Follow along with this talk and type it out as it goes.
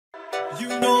You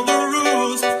know the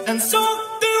rules, and so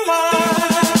do I.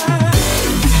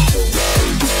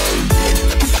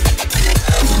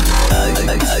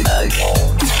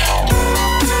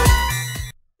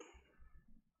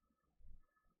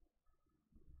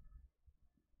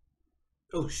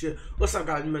 Oh shit. What's up,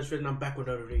 guys? Mezi, and I'm back with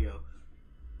another video.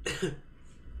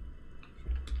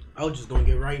 I was just gonna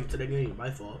get right into the game.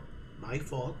 My fault. My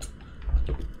fault.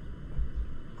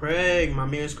 Craig, my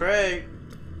man's Craig.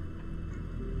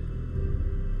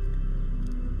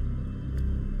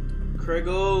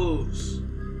 Craigos.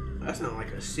 That sounds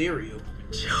like a cereal.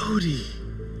 Jody,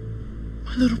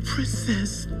 my little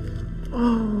princess.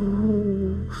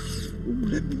 Oh,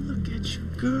 let me look at you,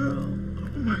 girl.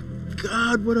 Oh my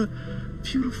God, what a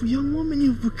beautiful young woman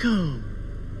you've become.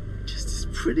 Just as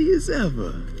pretty as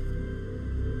ever.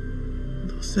 A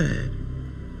little sad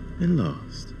and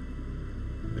lost,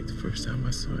 like the first time I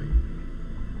saw you.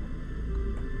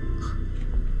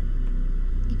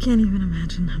 You can't even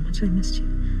imagine how much I missed you.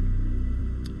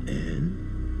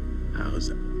 And how's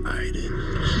Aiden?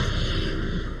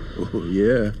 Oh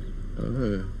yeah,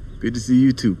 good to see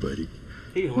you too, buddy.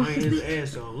 He lying his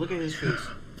ass off. Look at his face.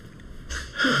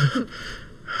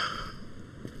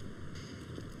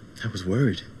 I was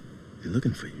worried. They're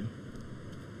looking for you.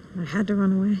 I had to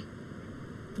run away.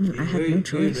 I had no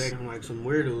choice. He was acting like some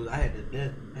weirdos. I had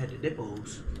the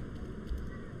dippos.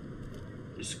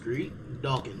 Discreet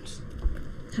Dawkins.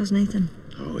 How's Nathan?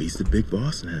 Oh, he's the big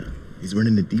boss now. He's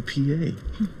running the DPA.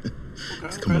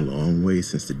 It's come a long way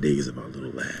since the days of our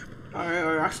little lab.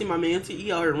 Alright. I see my man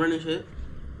TE out here running shit.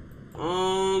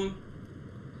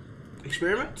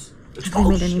 Experiments? Have they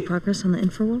made any progress on the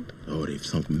infraworld? Oh, they've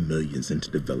sunk millions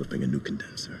into developing a new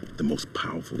condenser, the most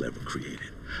powerful ever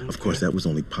created. Of course, that was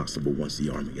only possible once the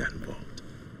army got involved.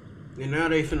 And now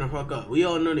they finna fuck up. We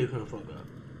all know they finna fuck up.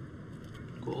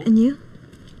 Cool. And you?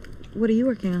 What are you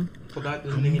working on? Forgot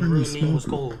this nigga real name was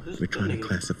Cole. We're trying to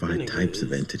classify types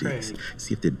of entities,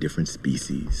 see if they're different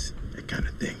species, that kind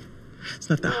of thing. It's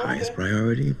not the highest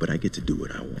priority, but I get to do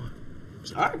what I want.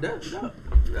 So. Alright,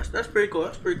 that's pretty cool.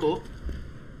 That's pretty cool.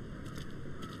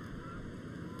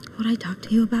 What I talked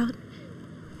to you about?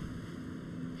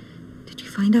 Did you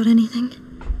find out anything?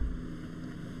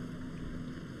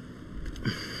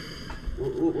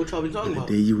 What y'all be talking about?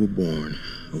 The day you were born,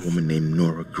 a woman named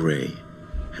Nora Gray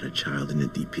had a child in the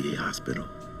DPA hospital.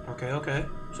 Okay.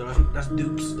 So that's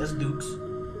Dukes. That's Dukes.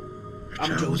 Her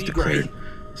I'm child was Jody Gray.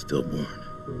 declared stillborn.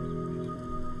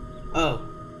 Oh.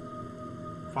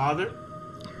 Father?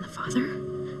 And the father?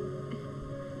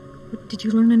 Did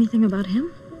you learn anything about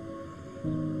him?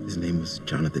 His name was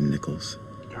Jonathan Nichols.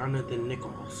 Jonathan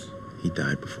Nichols. He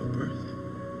died before birth.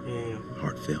 Yeah.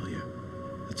 Heart failure.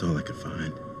 That's all I could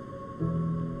find.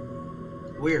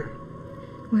 Where?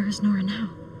 Where is Nora now?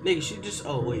 Nigga, she just...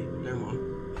 Oh, wait. Never mind.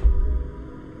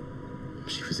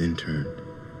 She was interned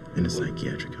in a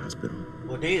psychiatric hospital.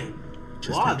 Well, damn.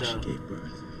 Just Why, after though? she gave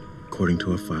birth. According to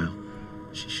her file,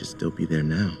 she should still be there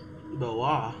now. But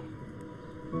why?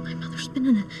 My mother's been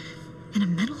in a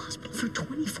mental hospital for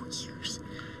 24 years.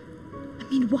 I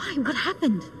mean, why? What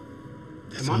happened?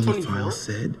 That's all the file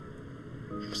said.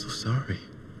 I'm so sorry.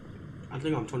 I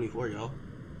think I'm 24, y'all.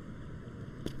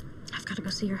 I've got to go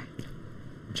see her.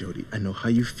 Jody, I know how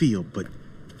you feel, but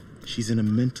she's in a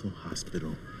mental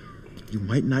hospital. You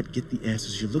might not get the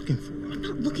answers you're looking for. I'm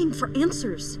not looking for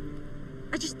answers.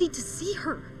 I just need to see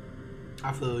her.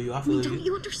 I feel you. Don't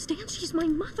you understand? She's my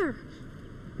mother.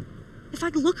 If I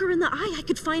could look her in the eye, I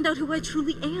could find out who I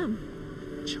truly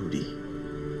am. Jody.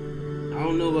 I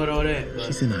don't know about all that, but...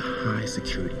 She's in a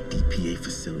high-security DPA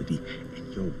facility,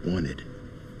 and you're wanted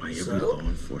by every law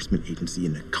enforcement agency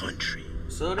in the country.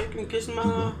 So they can kiss my... You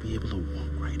won't be able to walk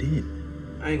right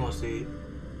in. I ain't gonna see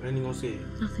it.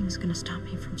 Nothing's gonna stop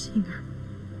me from seeing her.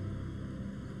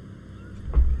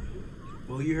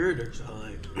 Well, you heard her, so,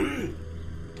 like...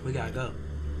 we gotta go.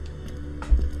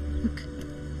 Look.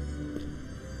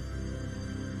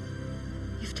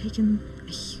 You've taken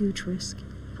a huge risk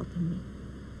helping me.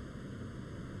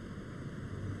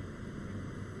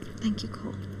 Thank you,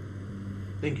 Cole.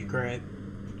 Thank you, Craig.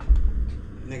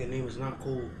 Nigga name is not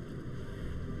Cole.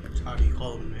 So how do you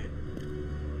call him that?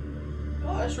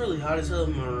 Oh, it's really hot as hell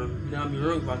in my room. Now I'd be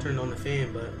wrong if I turned on the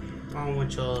fan, but I don't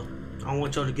want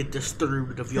y'all to get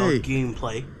disturbed of y'all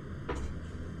gameplay.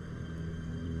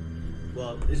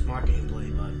 Well, it's my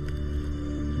gameplay, but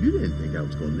you didn't think I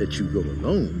was gonna let you go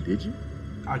alone, did you?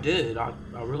 I did. I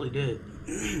really did.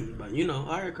 But you know,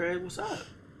 alright, Craig, what's up?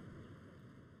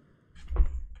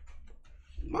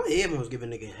 My head was giving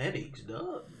nigga headaches,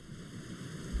 dog.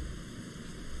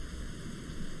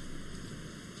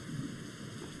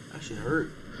 That shit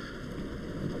hurt.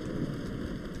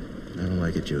 All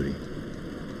like it, Judy.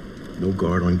 No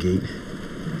guard on gate,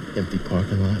 empty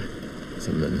parking lot.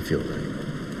 Something doesn't feel right.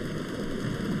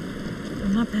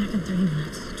 I'm not back in 3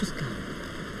 minutes. Just go.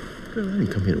 Girl, I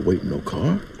didn't come here to wait in no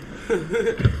car.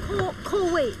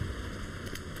 Cole, wait.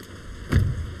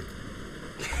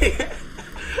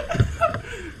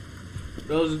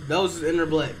 That was his inner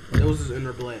black. That was his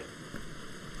inner black.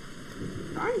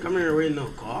 I ain't coming here waiting no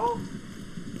call.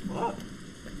 What?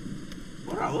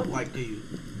 What do I look like to you?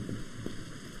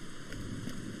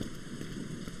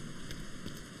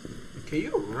 Can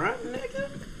you run, nigga?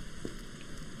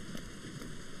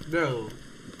 Bro.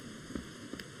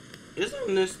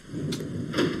 Isn't this...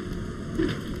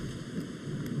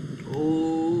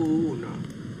 Oh, no.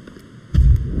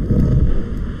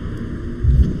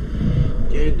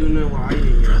 Can't do nothing while I ain't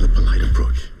here. Try the polite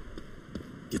approach.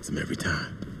 Gets them every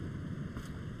time.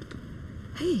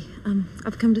 Hey,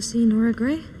 I've come to see Nora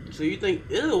Gray. So you think,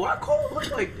 ew, why Cole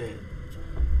look like that?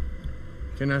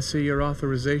 Can I see your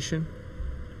authorization?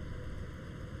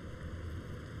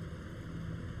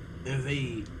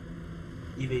 Evade.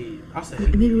 I'll say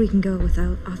Maybe we can go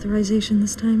without authorization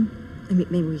this time. I mean,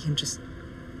 maybe we can just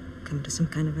come to some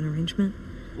kind of an arrangement.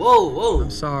 Whoa.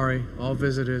 I'm sorry. All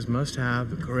visitors must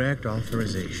have the correct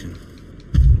authorization.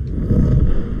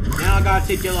 Now I gotta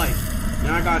take your life.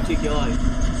 I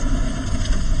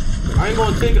ain't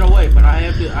gonna take it away, but I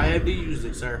have to use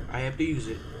it, sir. I have to use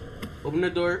it. Open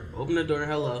the door,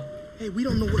 hello. Hey, we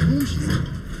don't know what room she's in.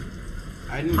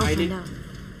 I I'll find didn't. out.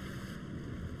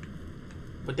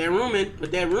 Put that room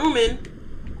in.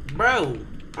 Bro,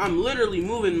 I'm literally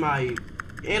moving my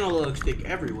analog stick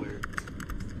everywhere.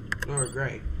 Nora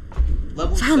Gray.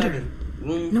 Level Found 7. her.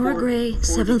 Room Nora Gray,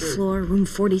 7th 43. floor, room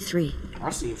 43. I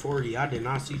seen 40. I did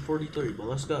not see 43, but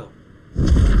let's go.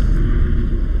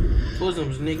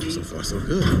 Bosoms, Nikki. So far, so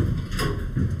good.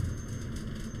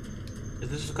 Is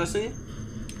this a cutscene?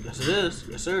 Yes, it is.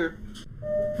 Yes, sir.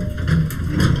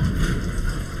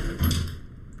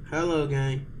 Hello,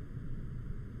 gang.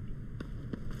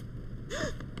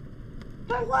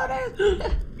 Like, what is...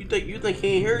 You think he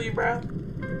ain't hear you, bro?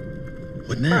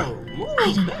 What now? Bro, move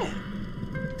Aiden. back.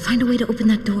 Find a way to open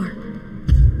that door.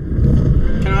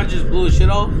 Can I just blow his shit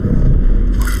off?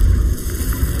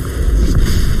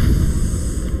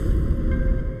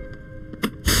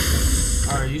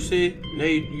 Alright, you see? Now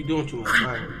you doing too much.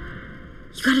 Alright.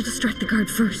 You gotta distract the guard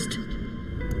first.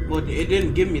 Well, it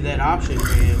didn't give me that option,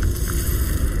 man.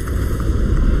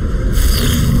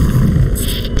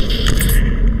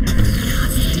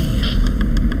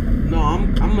 No,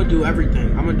 I'm gonna do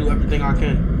everything. I'm gonna do everything I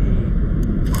can.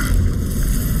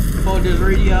 Hold this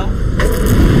radio.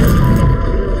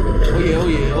 Oh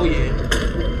yeah.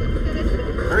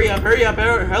 Hurry up.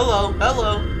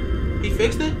 Hello. He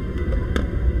fixed it?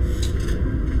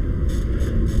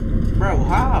 Bro,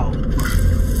 how?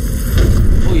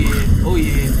 Oh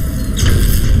yeah.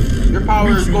 Your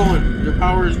power is going.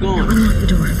 Now unlock the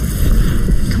door.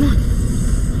 Come on.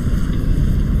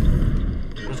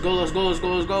 Let's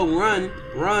go.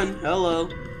 Run. Hello.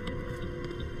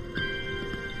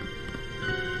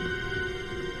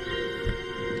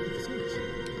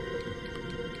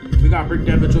 We gotta break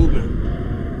that bitch open.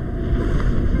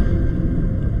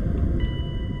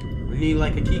 We need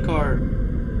like a key card.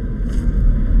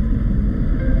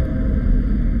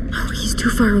 Oh, he's too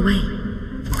far away.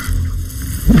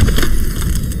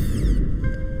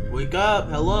 Wake up.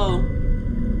 Hello.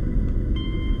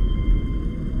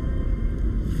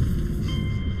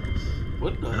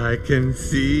 What the? I can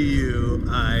see you,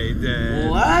 Aiden.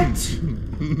 What?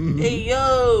 Hey,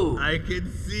 yo. I can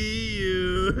see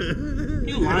you.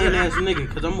 You lying ass nigga,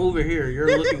 cause I'm over here.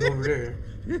 You're looking over there.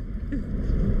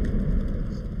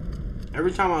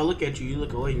 Every time I look at you, you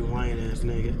look away, you lying ass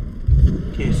nigga.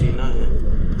 Can't see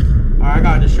nothing. Alright, I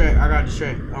got distract.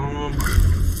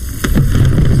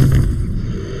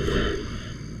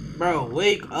 Bro,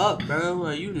 wake up, bro.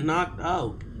 Are you knocked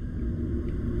out?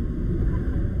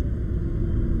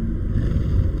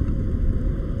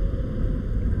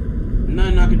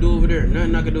 Nothing I can do over there.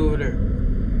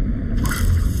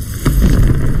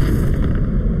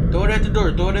 Throw it at the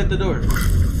door.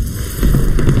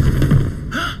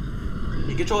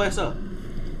 Hey, get your ass up.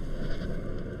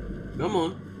 Come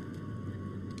on.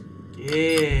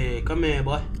 Yeah, come here,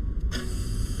 boy.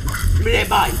 Give me that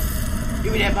bite.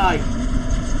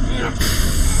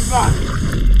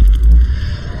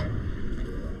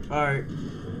 Alright.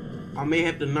 I may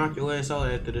have to knock your ass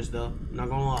out after this, though. Not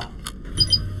gonna lie.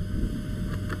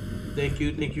 Thank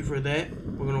you for that.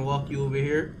 We're gonna walk you over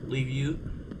here, leave you.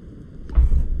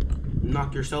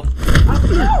 Knock yourself. Oh,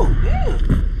 no!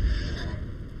 Damn!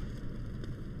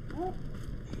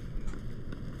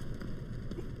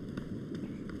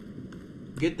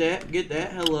 Get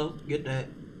that. Hello. Get that.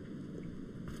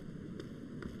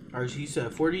 Alright, she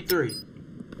said 43.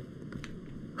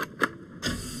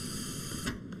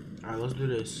 Alright, let's do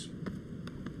this.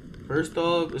 First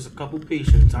off, it's a couple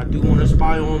patients. I do want to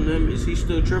spy on them. Is he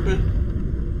still tripping?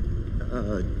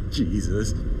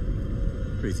 Jesus.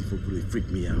 Crazy folk really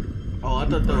freaked me out. Oh, I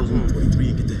thought that was him. 23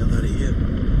 and get the hell out of here.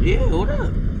 Yeah, hold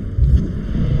up.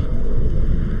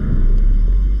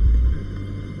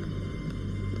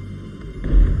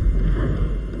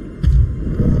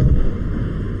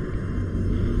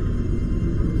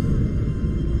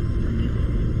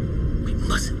 We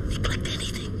mustn't neglect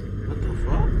anything. What the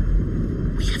fuck?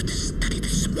 We have to study the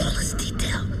smallest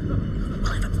detail.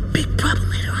 We'll have a big problem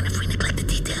later on if we neglect the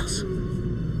details.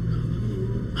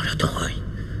 Oh, no, don't worry.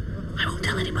 I won't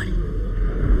tell anybody.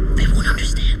 They won't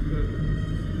understand.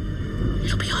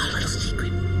 It'll be our little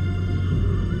secret.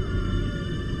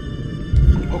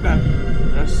 Okay.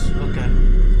 That's okay.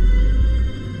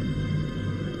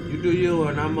 You do you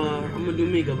and I'm gonna do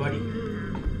me, good buddy.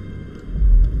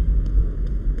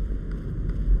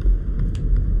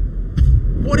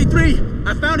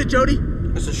 I found it, Jody.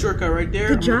 It's a shortcut right there.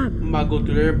 Good job. I'm about to go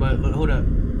through there, but hold up.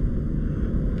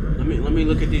 Let me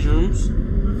look at these rooms.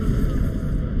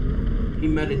 He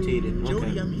meditated. Okay.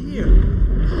 Jody, I'm here.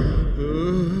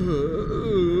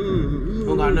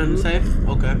 Don't got nothing to say?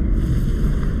 Okay.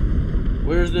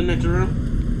 Where's the next room?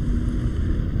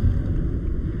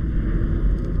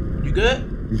 You good?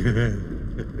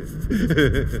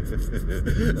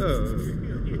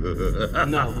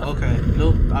 No, okay.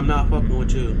 Nope, I'm not fucking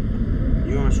with you.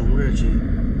 You're on some weird shit.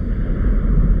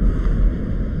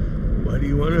 Why do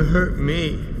you want to hurt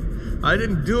me? I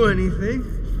didn't do anything.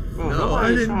 Oh, No, I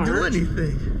nobody's didn't trying to do hurt you.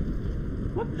 anything.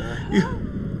 What the hell?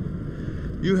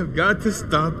 You have got to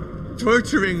stop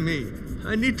torturing me.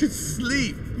 I need to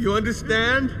sleep. You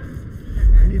understand?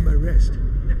 I need my rest.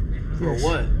 For Yes,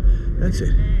 what? That's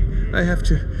it. I have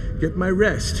to get my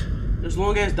rest. There's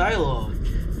long ass dialogue.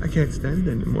 I can't stand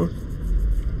it anymore.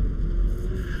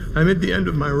 I'm at the end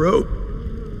of my rope.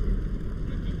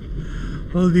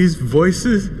 All these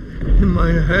voices in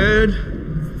my head,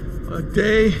 a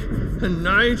day and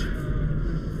night,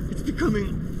 it's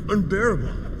becoming unbearable.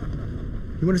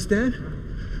 You understand?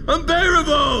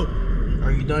 Unbearable!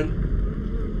 Are you done?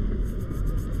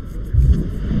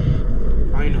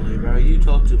 Finally, bro. You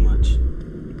talk too much.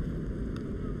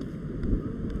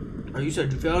 Oh, you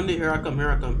said you found it? Here I come,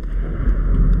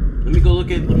 Let me go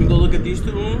look at these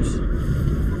two rooms.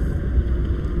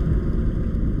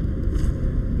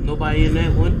 Nobody in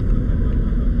that one.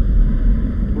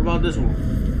 What about this one?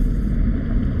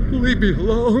 Leave me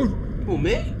alone. Who,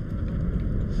 me?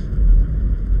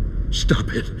 Stop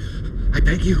it. I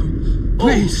beg you.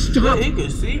 Please, Oh, stop. yeah, he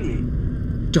could see me.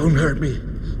 Don't hurt me.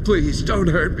 Please, don't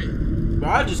hurt me. Bro,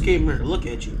 I just came here to look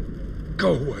at you.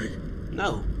 Go away.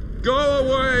 No. Go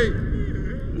away.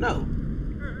 No.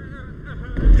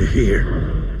 They're here.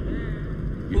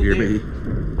 You Who hear there? me?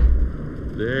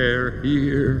 They're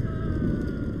here.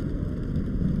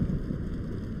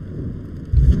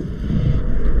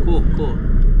 Cool.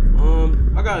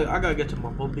 I gotta get to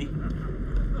my puppy.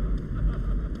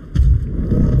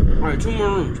 Alright, two more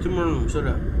rooms.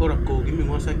 Hold up, Cole. Give me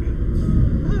 1 second.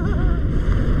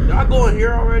 Did I go in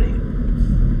here already?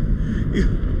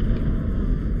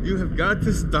 You have got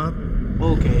to stop.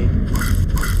 Okay.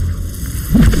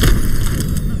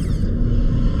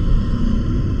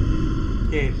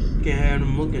 Can't have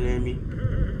them looking at me.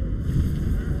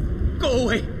 Go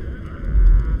away.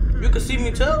 You can see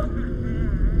me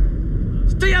too?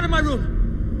 Stay out of my room.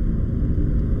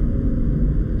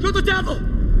 You're the devil.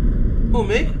 Who,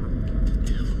 me?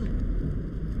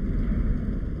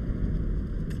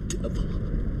 Devil.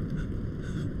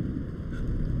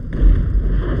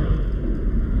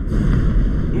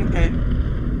 Okay.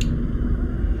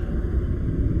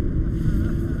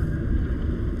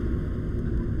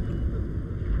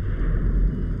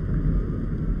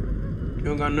 You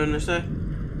don't got nothing to say?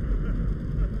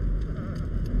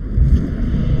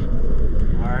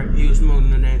 Alright, he was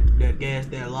smoking that gas,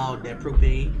 that loud, that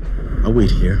propane. I'll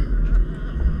wait here.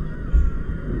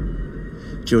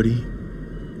 Jody,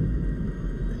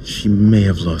 she may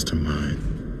have lost her mind.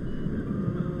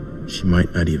 She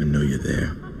might not even know you're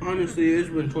there. Honestly, it's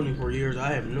been 24 years.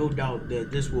 I have no doubt that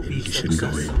this will be You shouldn't go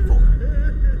in. successful.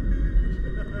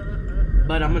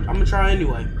 But I'm gonna try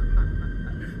anyway.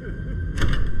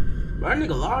 But that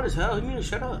nigga loud as hell. He need to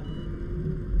shut up.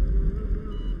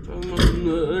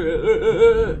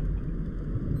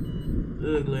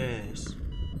 Ugly ass.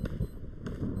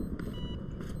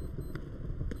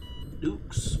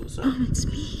 Dukes, what's up? Mom, it's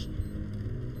me.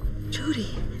 Jody.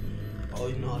 Oh,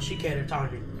 you know, she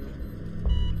catatonic.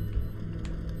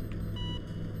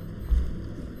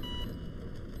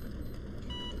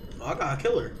 Oh, I gotta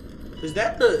kill her. Is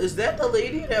that the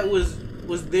lady that was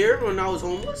there when I was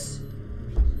homeless?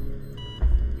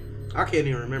 I can't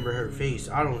even remember her face.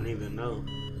 I don't even know.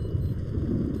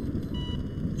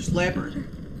 Slap her.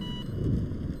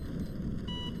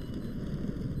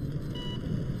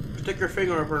 Stick your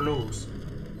finger up her nose.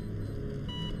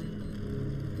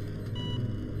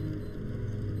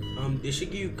 Did she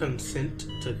give you consent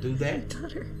to do that?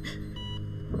 Daughter.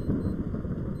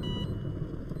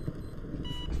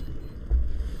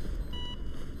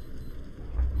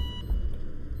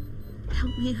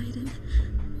 Help me, Aiden.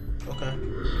 Okay.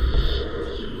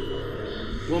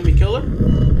 You want me to kill her?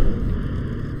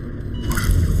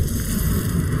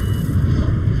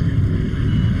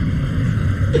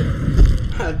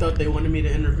 I thought they wanted me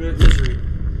to interfere with misery.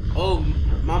 Oh,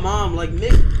 my mom, like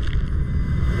Nick.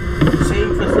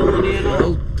 Same facility and all.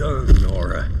 Well done,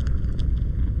 Nora.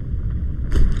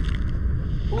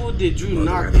 Who did you Mother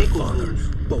knock and ankles father, loose?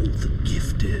 both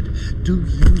gifted. Do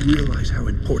you realize how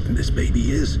important this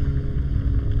baby is?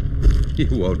 You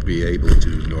won't be able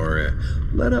to, Nora.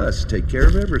 Let us take care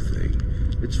of everything.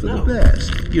 It's for the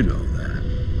best. You know that.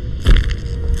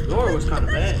 Nora was kind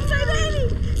of bad. My baby!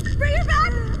 Bring her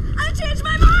back! I changed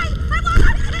my mind! I want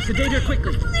my baby! Sedate her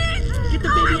quickly. Please! Get the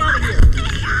baby out of here.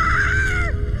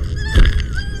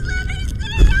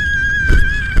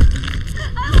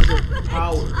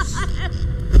 Powers.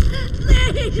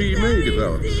 She may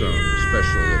develop some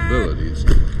special abilities.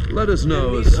 Let us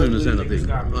know as soon as anything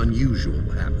unusual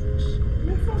happens.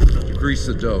 Increase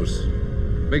the dose.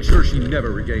 Make sure she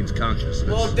never regains consciousness.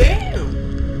 Well, damn.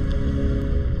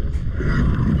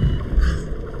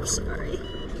 I'm sorry.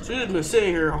 She's been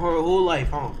sitting here her whole life,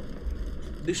 huh?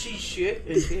 Did she shit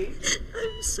and pee?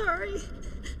 I'm sorry.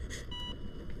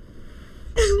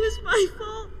 It was my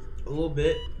fault. A little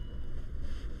bit.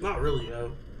 Not really,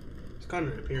 though. It's kind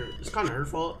of apparent. It's kind of her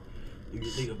fault if you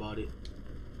think about it.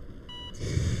 Is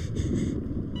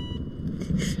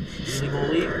he gonna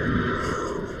leave?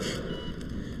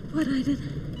 What, Aiden?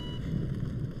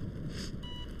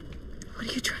 What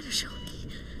are you trying to show me?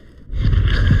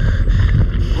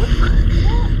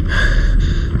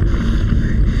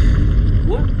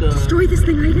 What the? Destroy this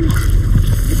thing, Aiden.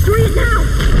 Destroy it now!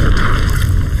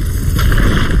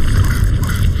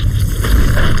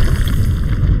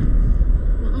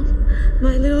 Mom,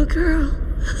 my little girl.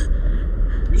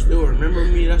 You still remember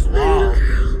me? That's My little wild.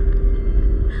 girl.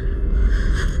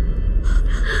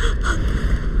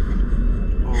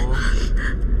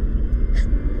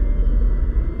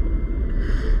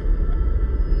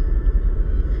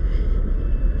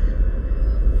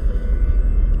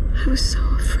 I was so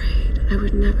afraid I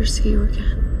would never see you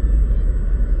again.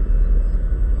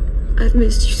 I've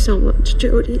missed you so much,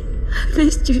 Jody. I've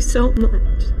missed you so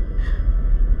much.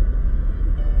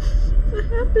 What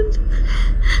happened?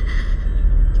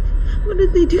 What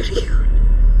did they do to you?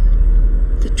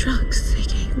 The drugs they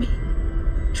gave me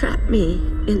trapped me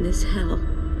in this hell.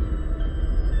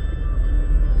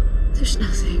 There's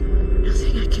nothing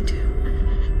I can do.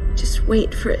 Just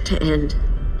wait for it to end.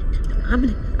 I'm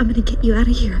gonna get you out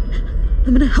of here.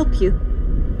 I'm gonna help you.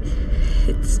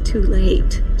 It's too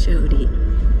late, Jody.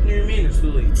 What do you mean it's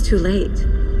too late? It's too late.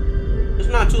 It's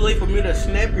not too late for me to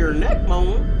snap your neck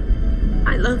bone.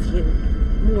 I love you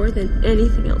more than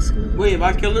anything else in the world. Wait, if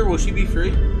I kill her, will she be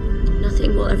free?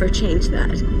 Nothing will ever change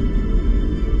that.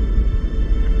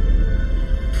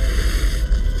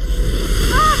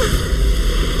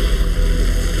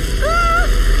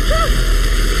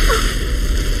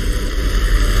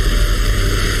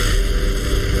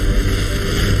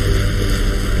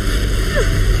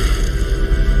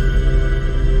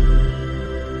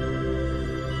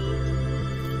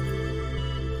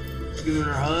 Giving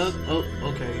her a hug? Oh,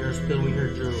 okay, you're spilling her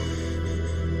drool.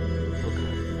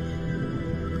 Okay.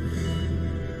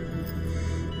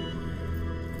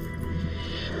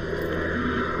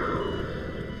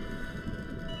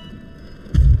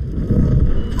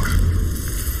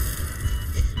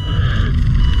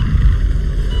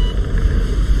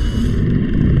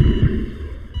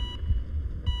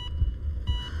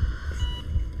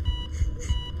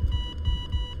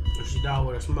 She died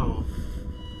with a smile.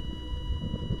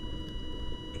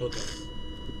 Okay.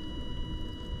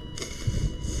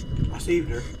 I saved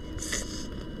her.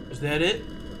 Is that it?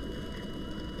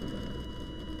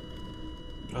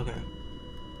 Okay.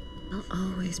 I'll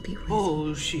always be with you.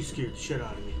 Oh, she scared the shit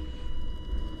out of me.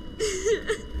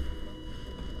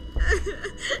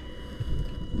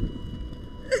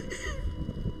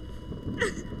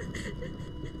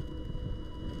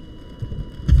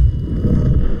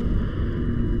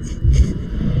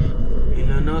 Ain't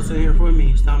nothing else in here for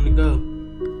me. It's time to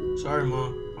go. Sorry,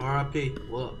 Mom. R.I.P.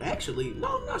 Well, actually,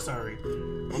 no, I'm not sorry.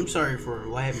 I'm sorry for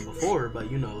what happened before,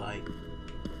 but you know, like,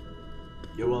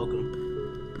 you're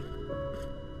welcome.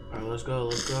 Alright, let's go,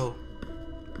 let's go.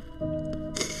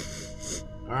 Alright,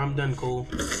 I'm done, cool.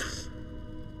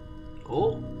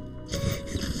 Cool?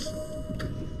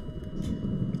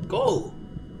 Cool.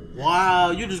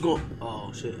 Wow, you just going.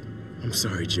 Oh, shit. I'm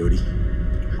sorry, Jody.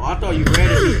 Oh, I thought you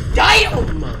ready.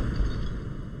 Damn!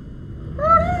 Bro,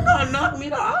 you gonna knock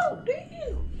me out.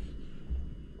 Damn.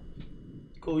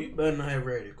 Cool, you better not have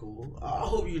read it, cool. I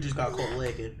hope you just got caught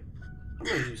lacking. I'm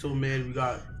gonna be so mad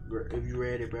if you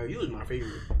read it, bro. You was my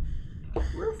favorite.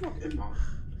 Where the fuck am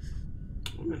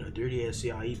I? I'm in a dirty ass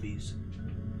CIE beast.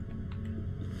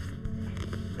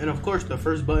 And of course, the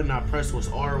first button I pressed was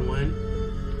R1.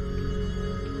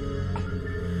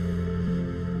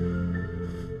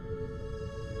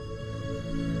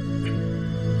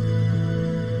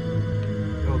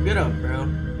 Yo, get up, bro.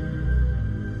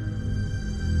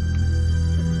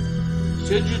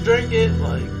 Should you drink it?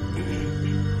 Like,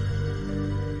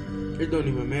 it don't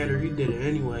even matter. You did it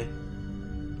anyway.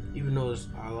 Even though it's,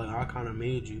 I kind of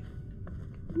made you.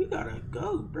 We gotta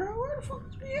go, bro. Where the fuck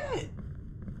is we at?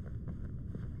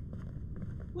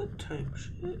 What type of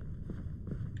shit?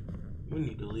 We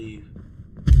need to leave.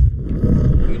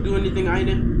 You do anything,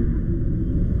 Aiden?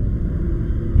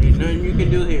 Ain't nothing you can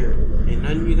do here. Ain't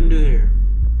nothing you can do here.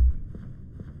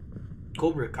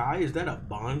 Cobra Kai? Is that a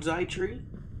bonsai tree?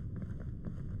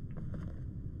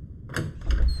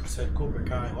 I said Cobra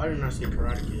Kai. Why didn't I say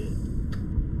Karate Kid?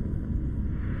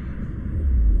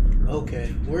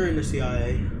 Okay, we're in the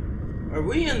CIA. Are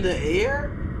we in the air?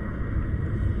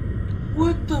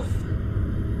 What the f...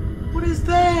 What is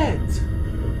that?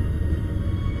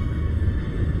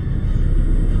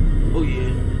 Oh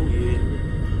yeah, oh yeah.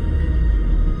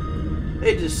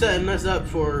 They just setting us up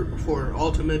for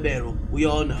ultimate battle. We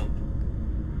all know.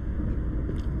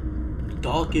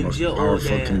 Dawkins, Most your old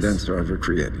powerful ass. condenser ever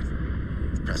created.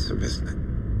 Impressive, isn't it?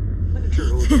 Look at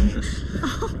your old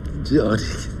ass. Jody,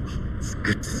 it's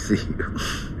good to see you.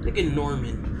 Look at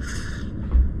Norman.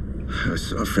 I was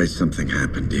so afraid something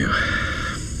happened to you.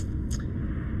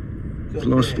 Good You've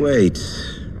lost man. weight.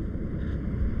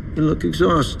 You look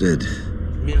exhausted.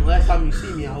 I mean, the last time you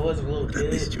see me, I was a little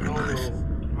kid. least you're I don't alive.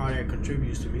 know how that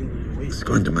contributes to me losing weight. Let's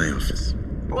go into my office.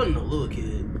 I wasn't a little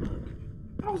kid,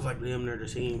 but I was like damn near the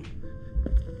same.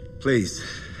 Please,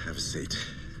 have a seat.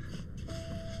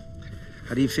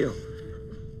 How do you feel?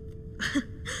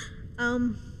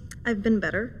 I've been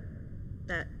better.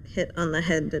 That hit on the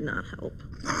head did not help.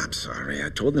 No, I'm sorry. I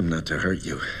told them not to hurt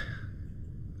you.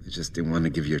 I just didn't want to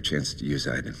give you a chance to use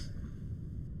Aiden.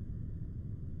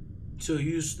 So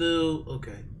you still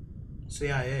okay?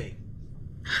 CIA.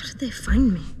 How did they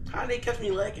find me? How they catch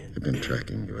me lacking? They've been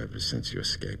tracking you ever since you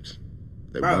escaped.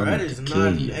 They Bro, wanted that is to not kill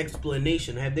an you.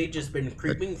 explanation. Have they just been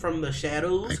creeping from the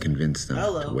shadows? I convinced them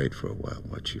Hello. to wait for a while,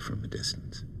 watch you from a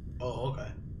distance. Oh, okay.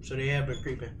 So they have been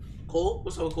creeping. Cole?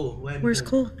 What's up, Cole? What happened Where's to him?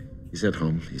 Cole? He's at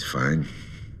home. He's fine.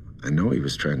 I know he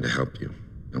was trying to help you.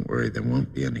 Don't worry, there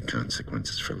won't be any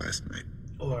consequences for last night.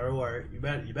 Alright. You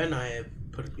better not have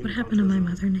put. What happened to my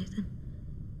mother, Nathan?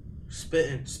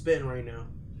 Spitting right now.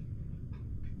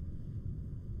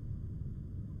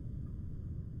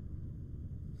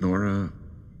 Nora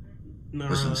No.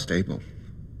 was unstable.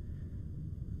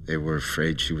 They were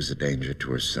afraid she was a danger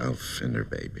to herself and her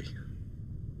baby.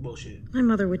 Bullshit. My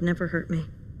mother would never hurt me.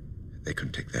 They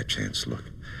couldn't take that chance. Look,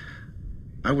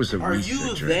 I was a Are you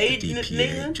researcher they, at the DPA,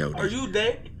 Nathan? Jody. Are you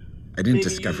they? I didn't Maybe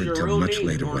discover use your until real much name,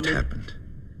 later what Norman. happened.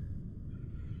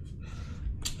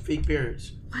 Fake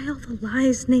parents. Why all the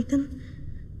lies, Nathan?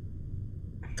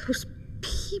 Those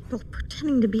people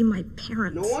pretending to be my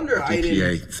parents. No wonder I DPA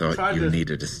didn't. thought you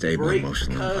needed a stable break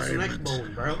emotional cuz and environment.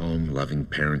 X-bone, bro. Home, loving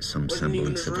parents, some Wasn't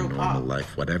even semblance his of a real normal pop.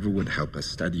 life. Whatever would help us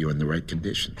study you in the right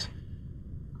conditions.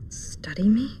 Study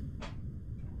me?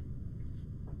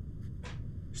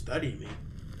 Study me.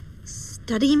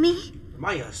 Study me? Am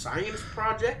I a science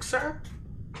project, sir?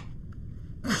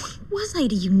 What was I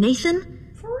to you,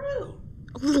 Nathan? For real.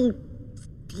 A little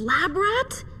lab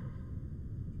rat?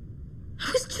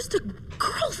 I was just a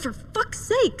girl, for fuck's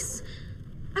sakes.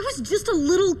 I was just a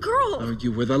little girl. Oh,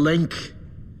 you were the link.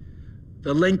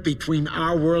 The link between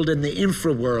our world and the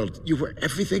infra world. You were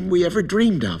everything we ever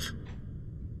dreamed of.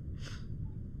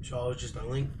 So I was just a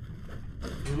link.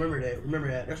 Remember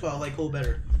that. That's why I like Cole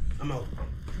better. I'm out.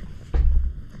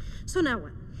 So now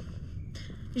what?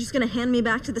 You're just gonna hand me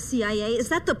back to the CIA? Is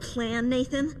that the plan,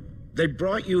 Nathan? They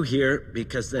brought you here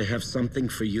because they have something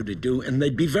for you to do, and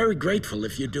they'd be very grateful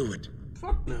if you do it.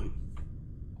 Fuck them.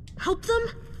 Help them?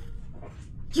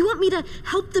 You want me to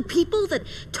help the people that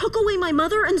took away my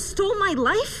mother and stole my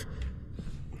life?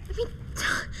 I mean,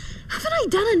 haven't I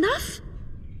done enough?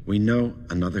 We know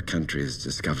another country has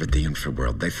discovered the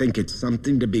infraworld. They think it's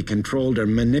something to be controlled or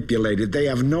manipulated. They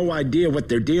have no idea what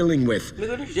they're dealing with.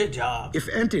 Nigga, this is your job. If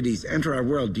entities enter our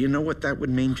world, do you know what that would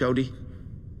mean, Jody?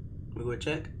 We go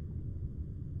check.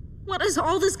 What has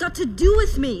all this got to do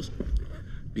with me?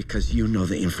 Because you know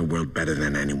the infraworld better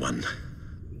than anyone.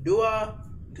 Do I?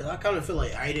 Because I kind of feel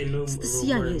like I didn't know It's a the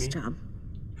little more than CIA's me. job.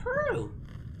 For real.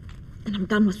 And I'm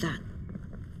done with that.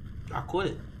 I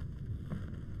quit.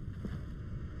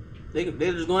 They're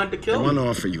just going to have to I kill want me. to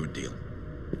offer you a deal.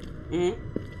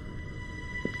 Mm-hmm.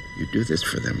 You do this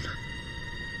for them,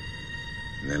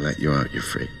 and they let you out, you're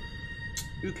free.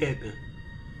 You capping.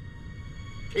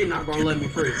 They're not going to let me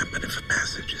What free. would happen if a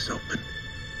passage is open?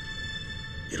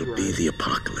 It'll be Right. the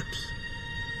apocalypse.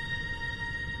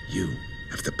 You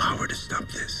have the power to stop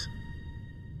this.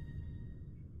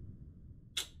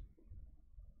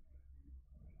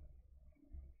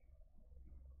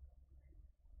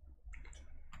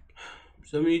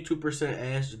 %72%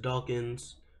 asked about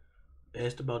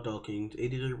Dawkins.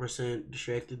 83%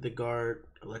 distracted the guard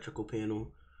electrical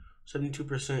panel.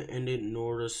 72% ended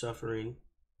Nora's suffering.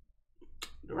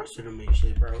 The rest of them ain't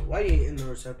shit, bro. Why you ain't in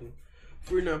Nora's suffering?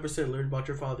 49% learned about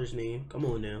your father's name. Come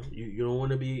on now. You don't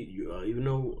want to be, even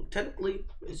though technically,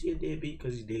 is he a deadbeat?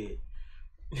 Because he's dead.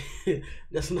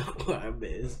 That's not what I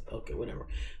bet. Okay, whatever.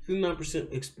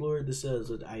 69% explored the cells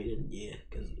with Aiden. Yeah,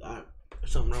 because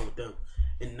there's something wrong with them.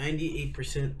 And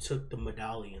 98% took the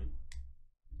medallion.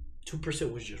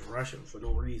 2% was just rushing for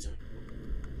no reason.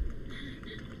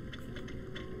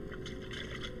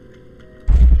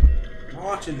 Am I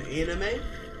watching the anime?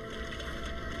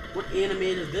 What anime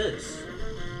is this?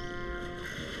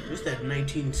 What's that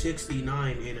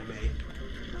 1969 anime?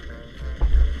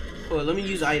 Well, let me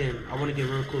use Aiden. I want to get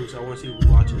real close. I want to see what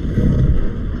we're watching.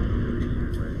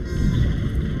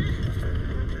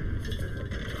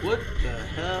 What the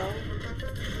hell?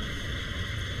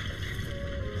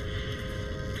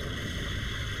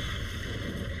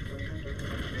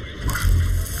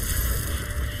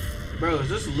 Bro, is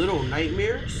this Little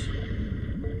Nightmares?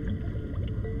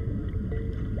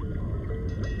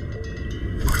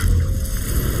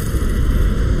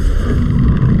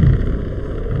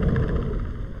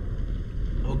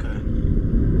 Okay.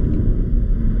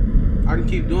 I can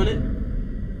keep doing it.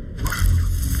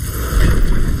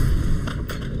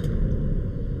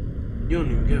 You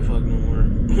don't even give a fuck no more.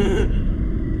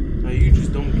 Like, you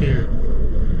just don't care.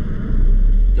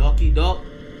 Docky Doc.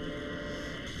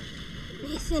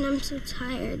 Nathan, I'm so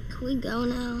tired. Can we go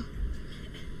now?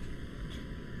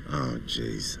 Oh,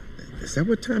 jeez. Is that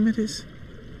what time it is?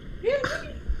 Yeah.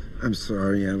 I'm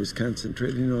sorry, I was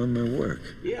concentrating on my work.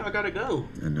 Yeah, I gotta go.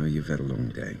 I know you've had a long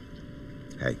day.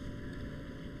 Hey,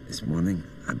 this morning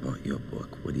I bought you a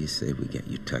book. What do you say we get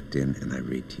you tucked in and I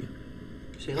read to you?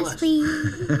 Say Yes, less.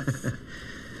 please.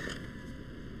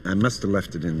 I must have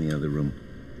left it in the other room.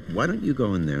 Why don't you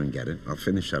go in there and get it? I'll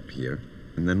finish up here,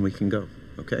 and then we can go,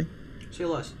 okay? Say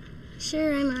less.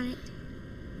 Sure, I'm on it.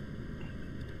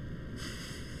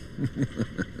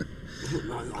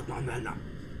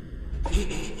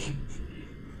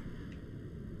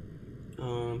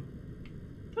 No.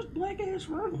 This black ass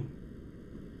room.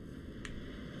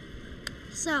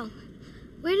 So,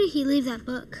 where did he leave that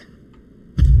book?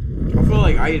 I feel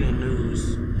like I didn't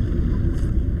news.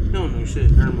 He don't know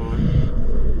shit. Never mind.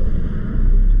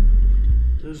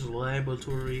 This is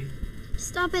laboratory.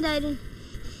 Stop it, Aiden.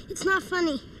 It's not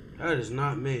funny. That is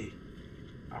not me.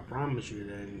 I promise you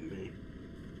that ain't me.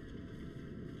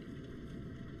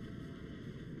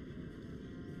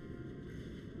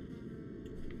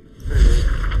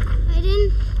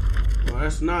 Aiden? Well,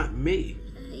 that's not me.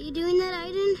 Are you doing that,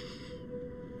 Aiden?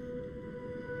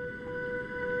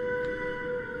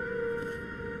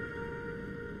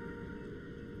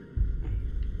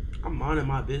 I'm minding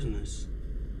my business.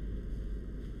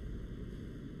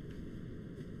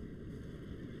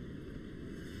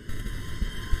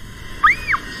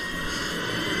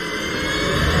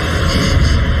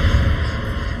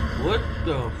 What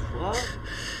the fuck?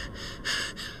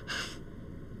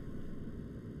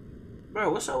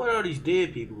 Bro, what's up with all these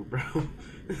dead people, bro?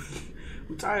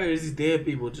 I'm tired of these dead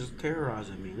people just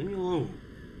terrorizing me. Leave me alone.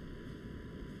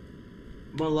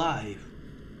 I'm alive.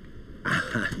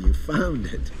 You found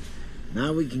it.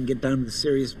 Now we can get down to the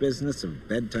serious business of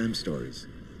bedtime stories.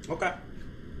 Okay.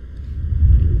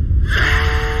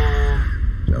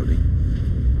 Jody?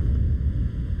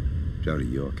 Jody,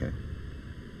 you okay?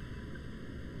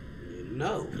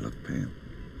 No. You look pale.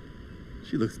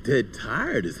 She looks dead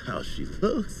tired is how she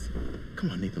looks.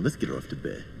 Come on, Nathan, let's get her off to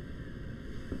bed.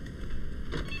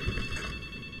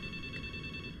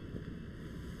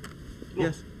 Cool.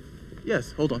 Yes.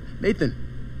 Yes, hold on. Nathan,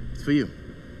 it's for you.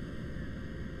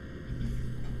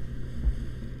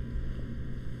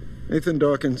 Nathan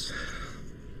Dawkins.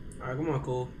 Alright, come on,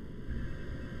 Cole.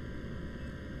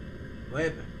 What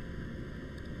happened?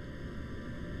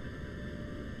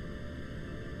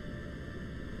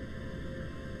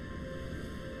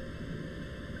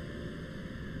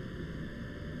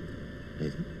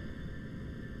 Nathan?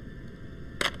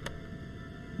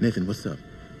 Nathan, what's up?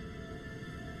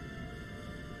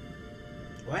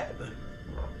 What happened?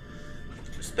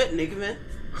 Spit, nigga, man.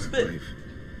 Spit. Wife.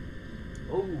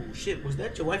 Oh, shit. Was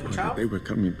that your wife and child? They were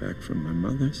coming back from my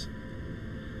mother's.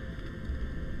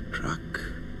 Truck.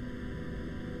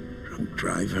 Drunk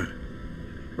driver.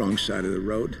 Wrong side of the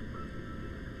road.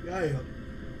 Yeah.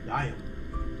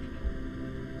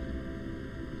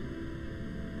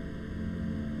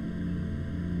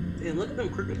 Damn, look at them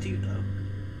crooked teeth, though.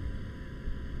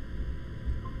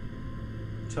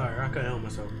 Sorry, I couldn't help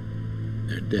myself.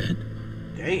 They're dead.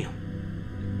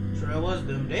 Damn. Sure, that was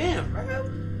them. Damn, bro.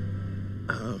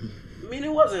 I mean,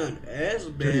 it wasn't as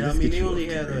bad. Jody, I let's mean, get they you only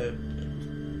up had to a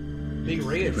big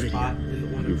red spot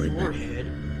on the Right back. forehead.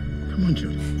 Come on,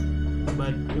 Jody.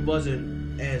 But it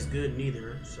wasn't as good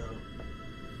neither, so.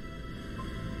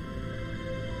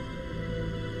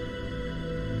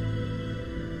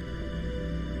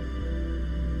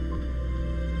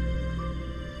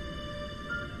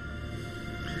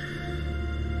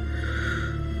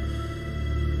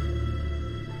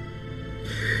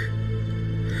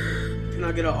 Can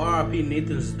I get a RIP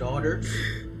Nathan's daughter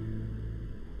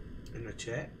in the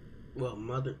chat? Well,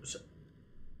 mother,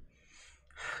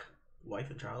 wife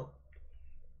and child.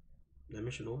 That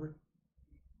mission over?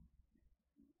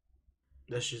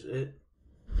 That's just it?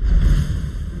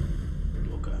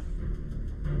 Okay.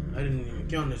 I didn't even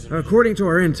count this. According to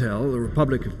our intel, the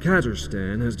Republic of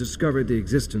Kazakhstan has discovered the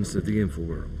existence of the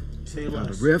Infoworld. Say Found a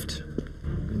less. rift,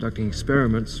 conducting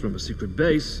experiments from a secret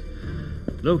base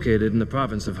located in the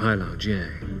province of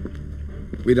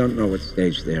Heilongjiang. We don't know what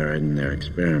stage they are in their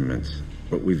experiments,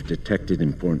 but we've detected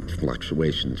important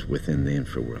fluctuations within the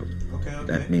infraworld. Okay.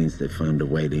 That means they found a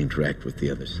way to interact with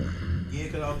the other side. Yeah,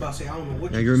 because I was about to say, I don't know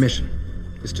what Now, you your just mission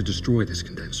is to destroy this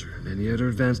condenser and any other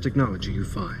advanced technology you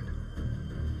find.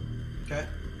 said. Okay.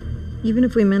 Even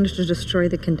if we manage to destroy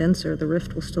the condenser, the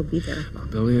rift will still be there.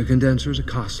 Building a condenser is a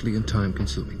costly and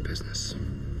time-consuming business.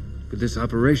 But this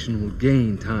operation will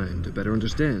gain time to better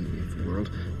understand the Infoworld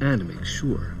and make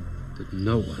sure that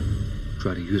no one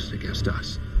try to use it against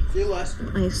us. Say less.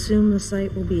 I assume the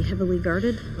site will be heavily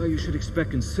guarded. Well, you should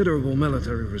expect considerable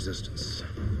military resistance.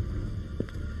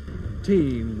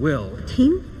 Team will.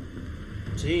 Team?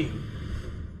 Team.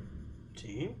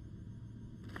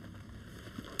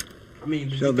 I mean,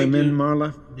 did Show you them think in,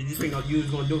 Marla. Did you think you was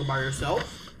gonna do it by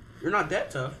yourself? You're not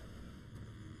that tough.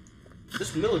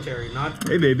 This is military, not.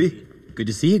 Hey, baby. Good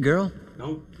to see you, girl.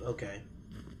 No. Okay.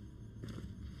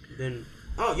 Then.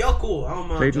 Oh, y'all cool. I don't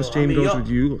mind. Clayton's y'all. team I mean, goes y'all, with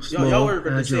you, a small, y'all work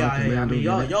with the agile CIA. I commando mean,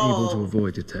 unit able to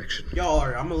avoid detection. Y'all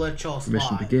are. I'm gonna let y'all slide.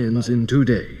 Mission begins in 2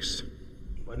 days.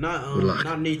 But not Good luck.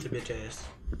 not Nathan, bitch ass.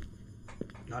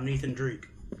 Not Nathan Drake.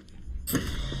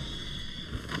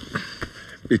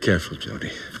 Be careful,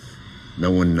 Jody. No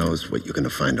one knows what you're gonna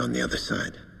find on the other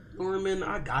side. Norman,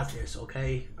 I got this,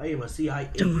 okay? I am a CIA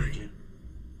Don't worry. agent.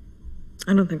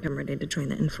 I don't think I'm ready to join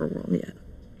the Infoworld yet.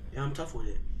 Yeah, I'm tough with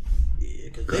it. Yeah,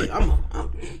 cause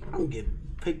I'm getting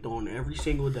picked on every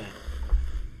single day.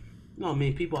 You know what I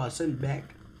mean? People are sent back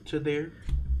to there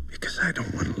Because I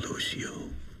don't want to lose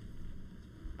you.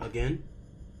 again,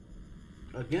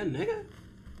 nigga.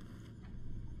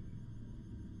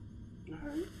 All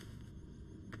right.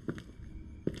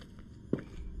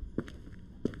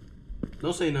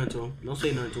 Don't say nothing to him.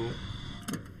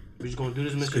 We're just gonna do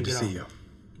this mission. Good to Get see out. you.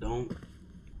 Don't.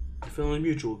 The feeling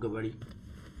mutual, good buddy.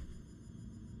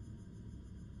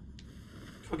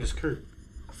 Fuck is Kurt?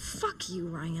 Fuck you,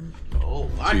 Ryan. Oh,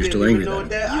 I So you're didn't still even angry know then? what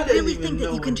that. You I didn't really even think know that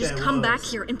you what can just that come back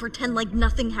was. here and pretend like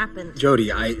nothing happened? Jody,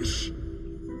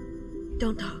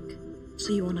 Don't talk,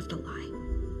 so you won't have to lie.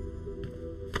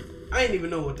 I didn't even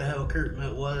know what the hell Kurt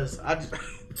meant was. I just.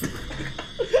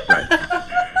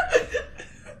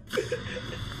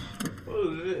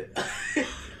 Oh, shit.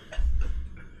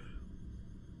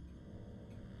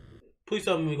 Please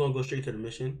tell me we're gonna go straight to the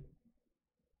mission.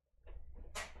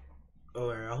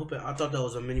 Alright, I thought that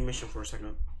was a mini mission for a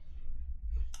second.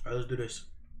 Alright, let's do this.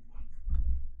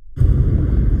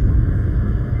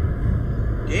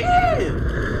 Damn!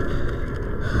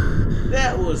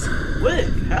 That was quick,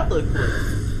 hella quick.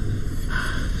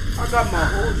 I got my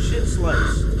whole shit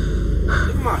sliced. Look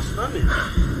at my stomach.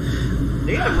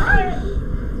 Damn, right?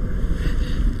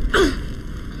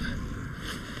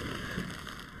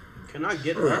 Can I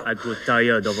get up? I got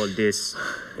tired of all this.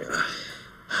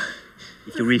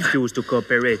 If you refuse to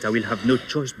cooperate, I will have no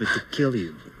choice but to kill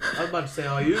you. I was about to say,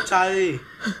 are you Charlie?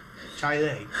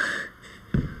 Charlie.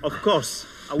 Of course,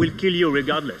 I will kill you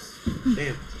regardless.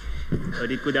 Damn. But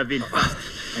it could have been fast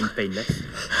and painless.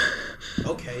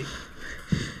 Okay.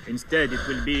 Instead, it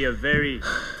will be a very,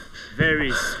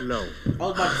 very slow I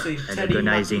was about to say and Teddy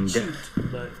agonizing Maki death.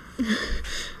 Shoot, but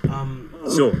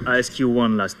So, I ask you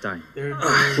one last time. they're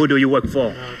Who do you work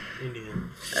for? Indian.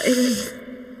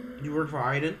 Aiden, You work for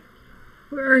Aiden?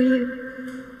 where are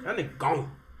you? That nigga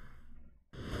gone.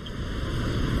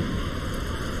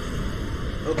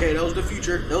 Okay, that was the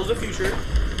future. That was the future.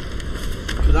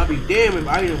 Cause I'd be damn if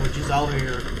Aiden was just out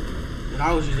here and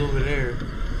I was just over there.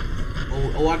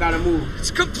 Oh, I gotta move.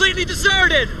 It's completely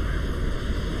deserted!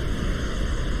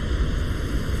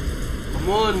 Come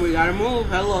on, we gotta move.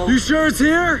 Hello. You sure it's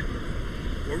here?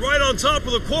 We're right on top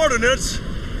of the coordinates.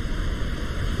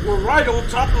 We're right on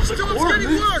top of the Storm's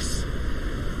coordinates. getting worse!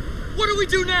 What do we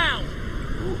do now?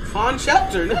 Find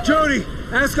shelter. Jody,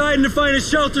 ask Aiden to find a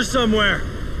shelter somewhere.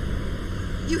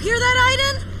 You hear that,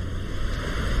 Aiden?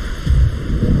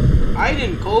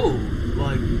 Aiden cold.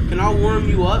 Like, can I warm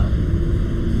you up?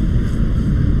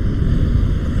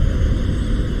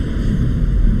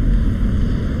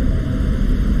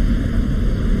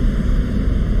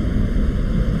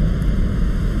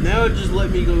 Now just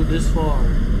let me go this far.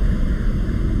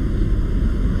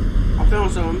 I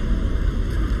found something.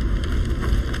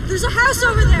 There's a house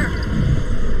over there.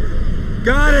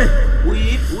 Got it.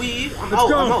 Weave. I'm Let's out.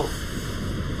 go. I'm out.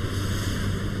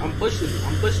 I'm pushing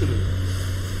it.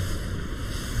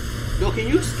 Yo, can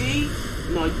you ski?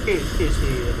 No, you can't ski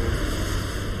yet,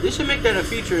 man. They should make that a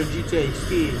feature in GTA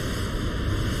skiing.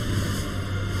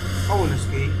 I wanna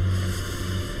ski.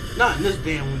 Not in this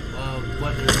damn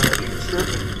weather, it's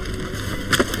stripping.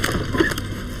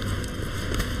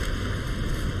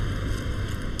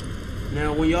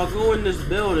 Now, when y'all go in this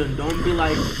building, don't be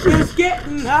like, it's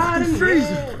getting hot in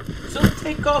here, so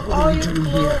take off all your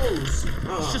clothes.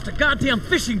 It's just a goddamn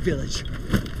fishing village.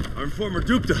 Our informer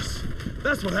duped us.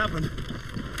 That's what happened.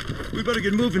 We better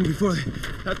get moving before they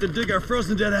have to dig our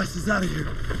frozen dead asses out of here.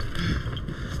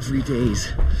 3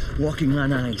 days, walking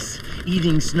on ice,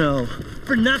 eating snow,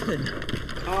 for nothing.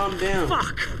 Calm down.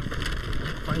 Fuck!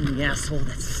 Find the asshole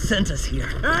that sent us here.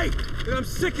 Hey! I'm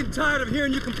sick and tired of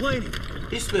hearing you complaining.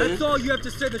 He's spitting. That's all you have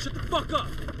to say, then shut the fuck up.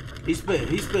 He's spitting.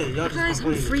 Y'all just Guys, I'm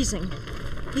complaining. freezing.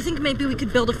 You think maybe we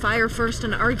could build a fire first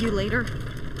and argue later?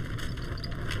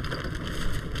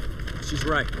 She's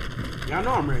right. Yeah, I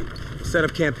know I'm right. Set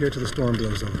up camp here till the storm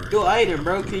blows over. Yo, Aiden,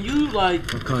 bro, can you,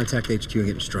 like... I'll contact HQ and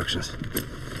get instructions.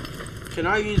 Can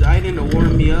I use Aiden to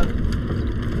warm me up?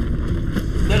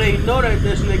 Now they know that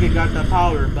this nigga got the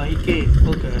power, but he can't.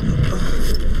 Okay.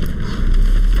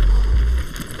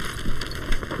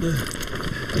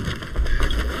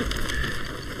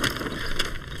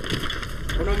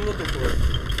 What am I looking for?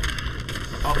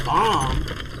 A bomb?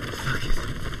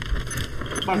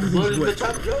 About to blow this bitch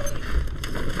up, Joey?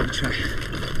 Try.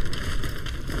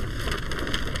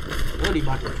 What, he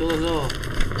about to kill us all?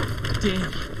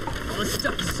 Damn, all this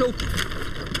stuff is soaking.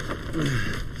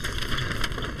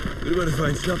 We better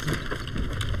find something.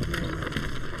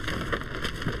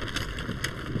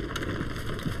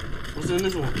 What's in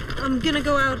this one? I'm gonna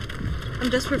go out. I'm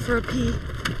desperate for a pee.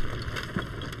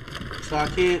 So I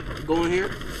can't go in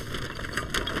here?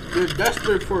 You're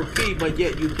desperate for a pee, but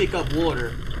yet you pick up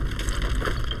water.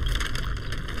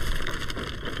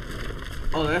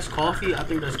 Oh, that's coffee? I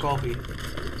think that's coffee.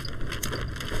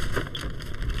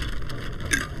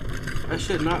 That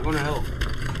shit not gonna help.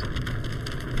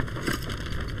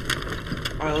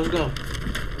 Alright, let's go.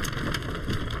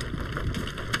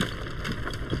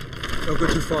 Don't go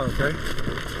too far, okay?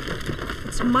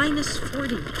 It's minus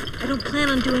 40. I don't plan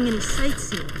on doing any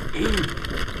sightseeing.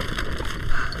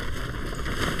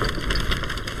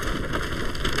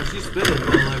 She's spitting,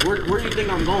 bro. Like, where do you think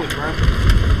I'm going, bro?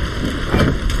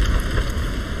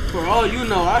 For all you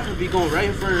know, I could be going right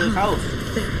in front of this house.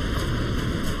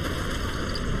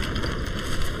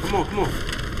 Come on, come on.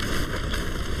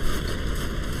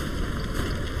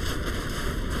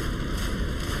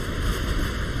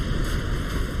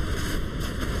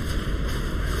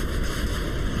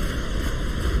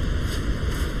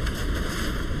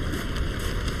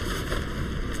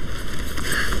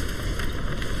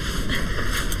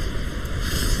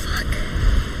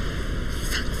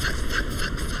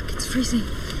 It's freezing.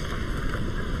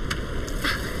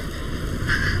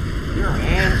 Your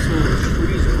asshole is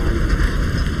freezing.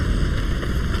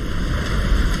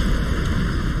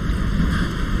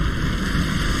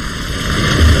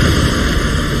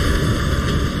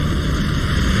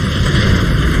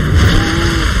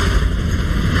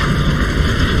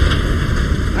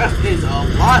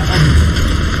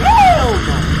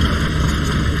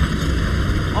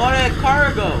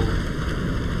 cargo?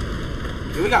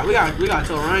 Yeah, we got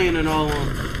to Ryan and all of them.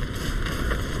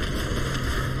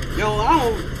 Yo,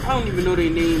 I don't even know their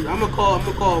names. I'm gonna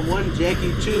call one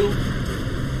Jackie 2,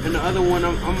 and the other one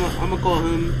I'm gonna call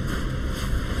him.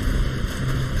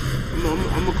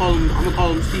 I'm gonna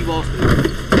call him Steve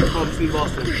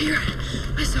Austin. They're here.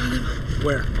 I saw them.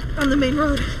 Where? On the main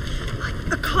road. Like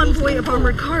a convoy of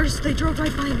armored cars. They drove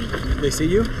right by me. They see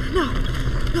you? No,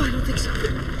 I don't think so.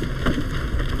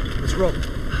 Let's roll.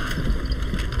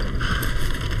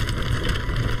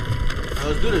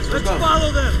 Let's do this. Let's go.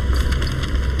 Follow them.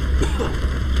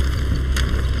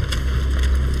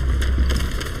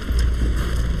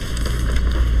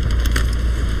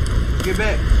 Get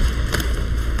back.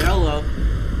 Hello.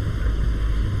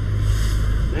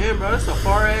 Man, bro, that's a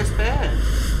far ass path.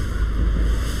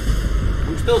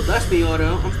 I'm still dusting y'all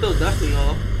though.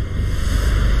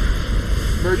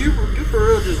 Bro, you for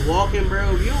real just walking,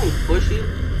 bro? If you don't push it,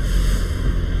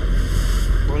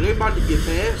 bro, they about to get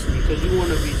past me because you want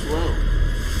to be slow.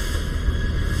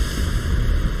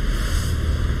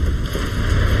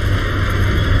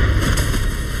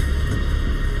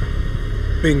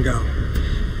 Bingo.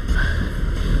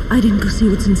 I didn't go see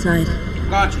what's inside.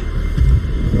 Got you.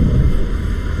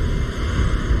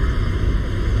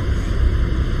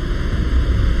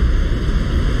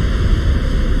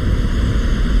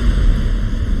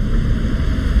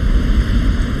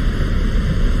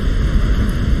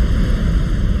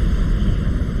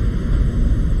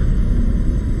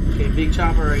 Okay, big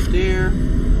chopper right there.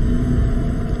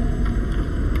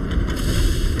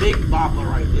 Big bopper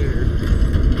right there.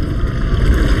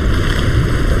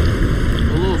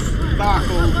 A little stock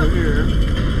over here.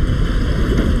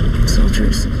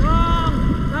 Soldiers.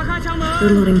 They're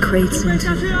loading crates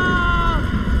into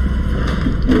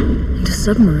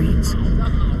submarines.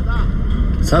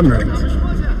 Submarines?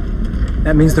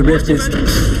 That means the rift is...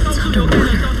 It's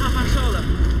underwater.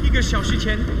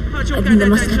 I mean, they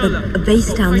must have a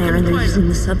base down there and they're using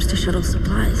the subs to shuttle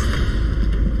supplies.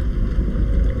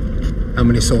 How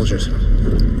many soldiers?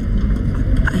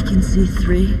 I can see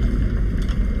 3.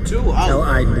 2 out. Tell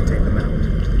Aiden to take them out.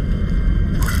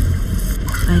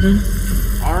 Aiden?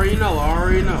 I already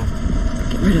know.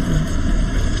 Get rid of them.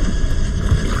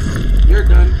 You're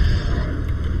done.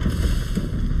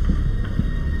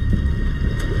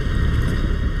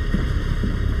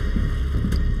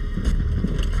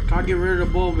 Can I get rid of the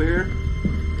bull over here?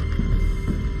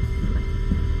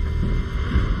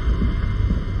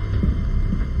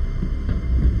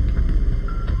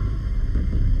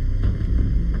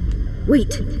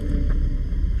 Wait.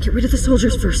 Get rid of the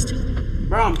soldiers first.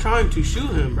 Bro, I'm trying to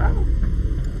shoot him, bro.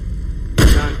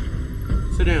 Done.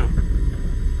 Sit down.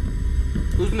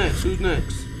 Who's next?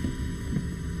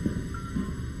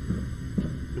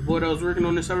 The boy that was working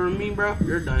on this submarine, bro?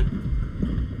 You're done.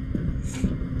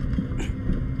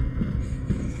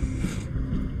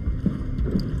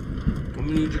 I'm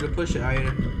gonna need you to push it,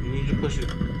 Aida. I need you to push it.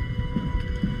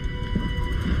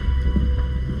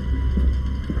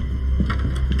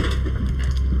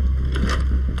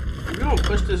 If you don't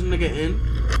push this nigga in,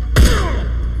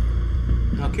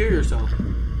 now kill yourself.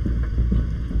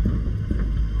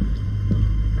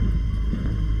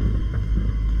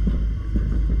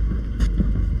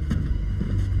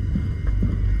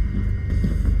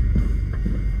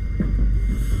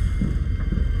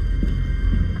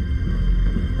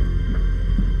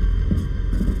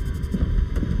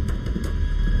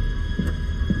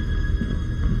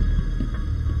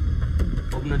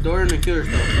 Open the door and then kill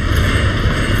yourself.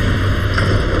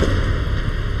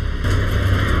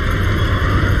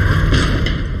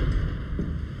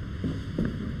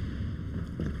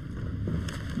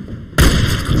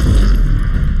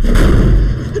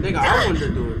 Nigga, I wanted to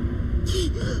do it.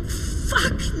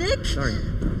 Fuck, Nick. Sorry.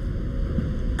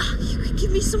 You could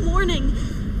give me some warning.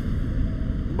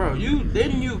 Bro,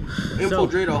 didn't you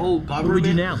infiltrate a whole government? What do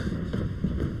we do now?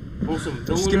 On some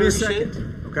Just give me a shit?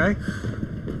 second, okay?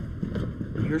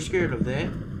 You're scared of that?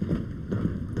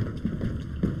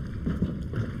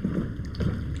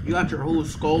 You got your whole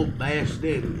skull bashed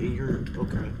in and you're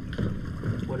okay.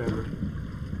 Whatever.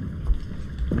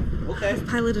 Okay. I've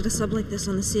piloted a sub like this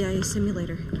on the CIA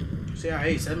simulator.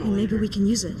 CIA simulator? And maybe we can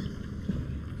use it.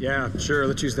 Yeah, sure,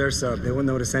 let's use their sub. They won't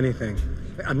notice anything.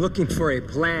 I'm looking for a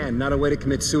plan, not a way to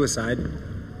commit suicide.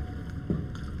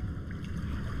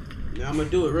 Now I'm gonna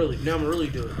do it, really. Now I'm gonna really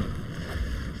do it.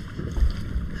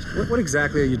 What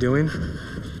exactly are you doing?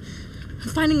 I'm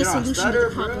finding a solution to the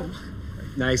problem.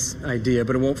 Nice idea,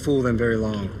 but it won't fool them very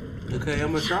long. Okay,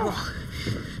 I'm gonna try.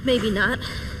 Maybe not.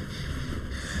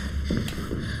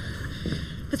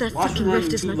 But that fucking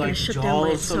rift is not gonna shut down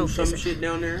by itself, some is it? shit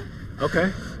down there.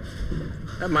 Okay.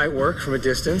 That might work from a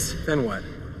distance. Then what?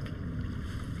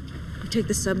 We take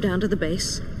the sub down to the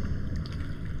base.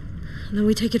 And then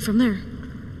we take it from there.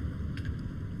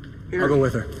 I'll go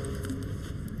with her.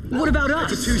 What about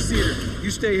us? It's a two-seater. You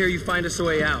stay here, you find us a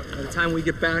way out. By the time we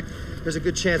get back, there's a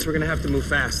good chance we're gonna have to move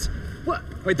fast. What?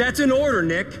 Wait, that's an order,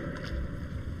 Nick.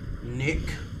 Nick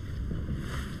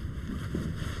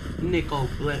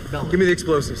O'Bella. Give me the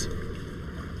explosives.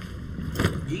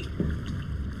 Yeet.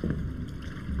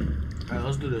 Alright,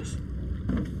 let's do this.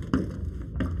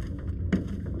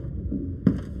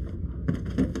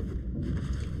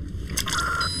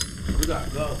 We gotta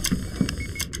go.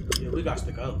 Yeah, we got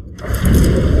to go.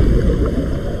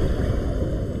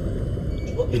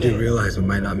 You do realize we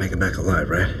might not make it back alive,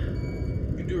 right?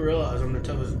 You do realize I'm the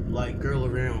toughest, like, girl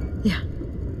around. Yeah.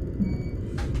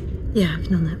 Yeah, I've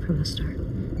known that from the start.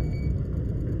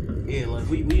 Yeah, like,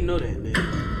 we know that, man.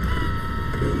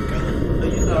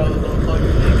 Okay, you thought I was gonna call you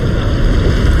nigga.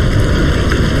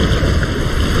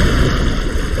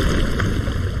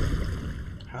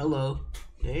 Hello.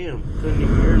 Damn, couldn't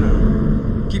even hear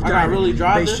nothing. Keep I gotta really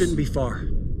drive They this? shouldn't be far.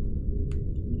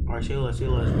 Alright, say less. We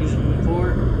should move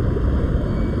forward.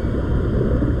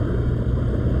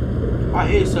 I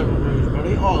hate submarines, bro.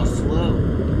 They all slow.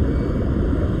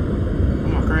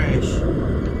 I'm gonna crash.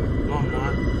 No, I'm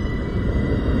not.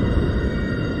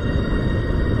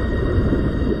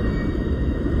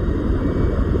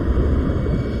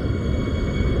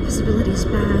 Visibility's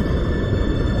bad.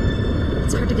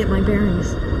 It's hard to get my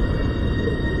bearings.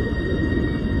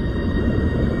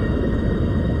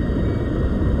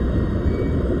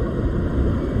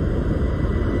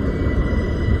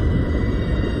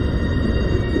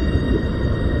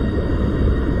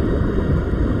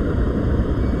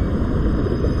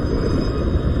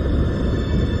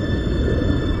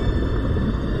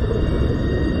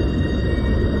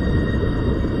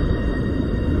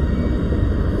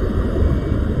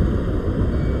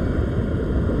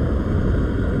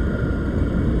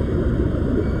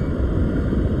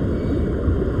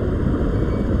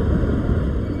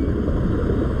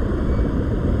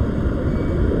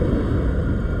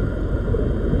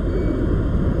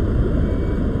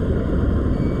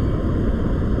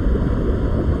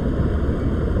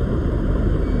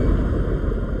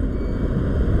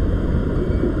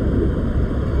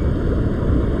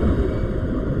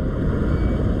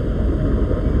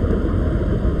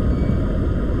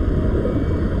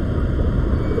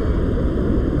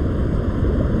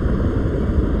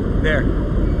 There.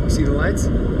 You see the lights? I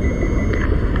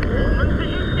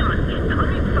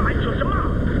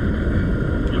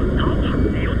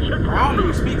don't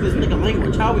even speak this nigga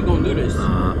language. How we gonna do this?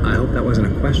 I hope that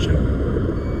wasn't a question.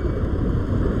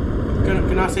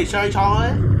 Can I say Shai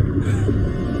Chai?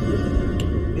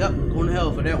 Yep, going to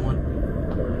hell for that one.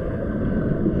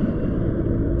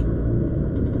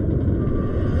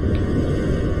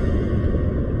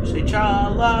 Say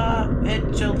Chala,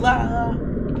 Etchala.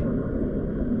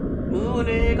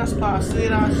 Mune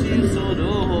Gaspasira, she so do,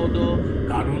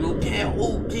 Garuno Ke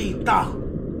Okita.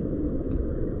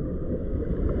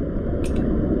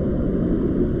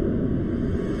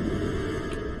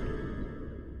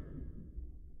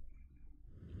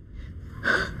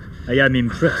 I am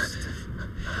impressed.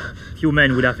 Few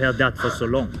men would have heard that for so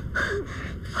long.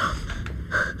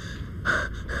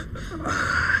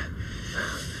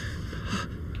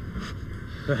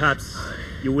 Perhaps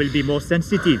you will be more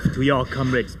sensitive to your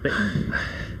comrades' pain.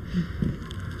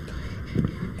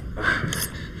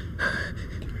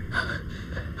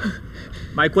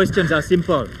 My questions are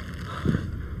simple.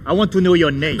 I want to know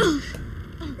your name,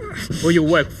 who you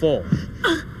work for,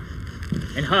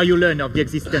 and how you learn of the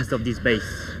existence of this base.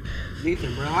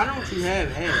 Nathan, bro, why don't you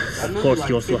have hands? Of course,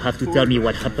 you also have to tell me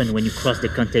what happened when you crossed the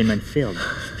containment field.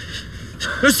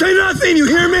 Say nothing, you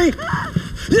hear me?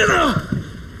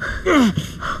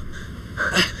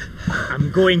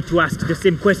 I'm going to ask the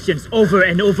same questions over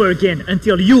and over again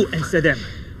until you answer them.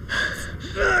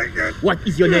 What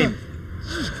is your name?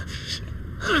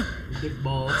 Big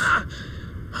balls.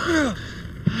 I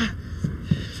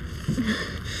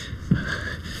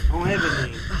don't have a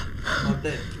name. How about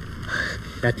that?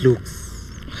 That looks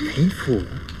painful.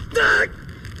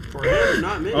 For him,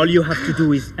 not me. All you have to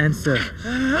do is answer,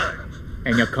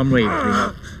 and your comrades will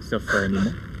not suffer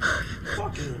anymore.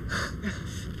 Fuck him.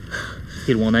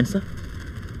 Still won't answer?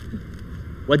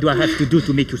 What do I have to do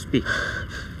to make you speak?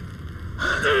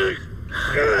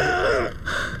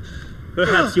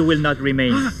 Perhaps you will not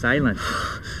remain silent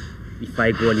if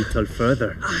I go a little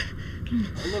further.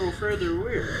 A little further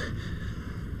where?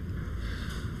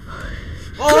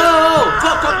 Oh!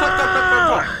 Talk.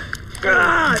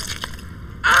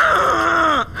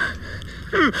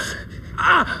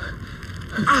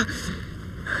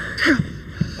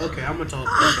 Okay, I'm gonna talk.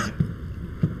 Okay.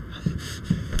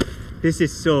 This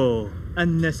is so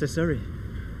unnecessary.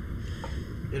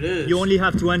 It is. You only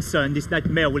have to answer and this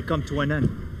nightmare will come to an end.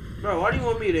 Bro, why do you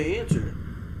want me to answer?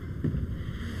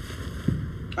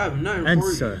 I have nothing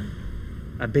Answer. for you.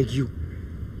 I beg you.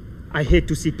 I hate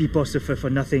to see people suffer for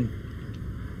nothing.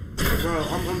 Bro,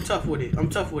 I'm tough with it. I'm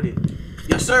tough with it.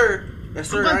 Yes, sir. Yes,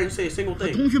 sir. I didn't say a single 和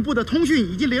thing. 通讯部的通讯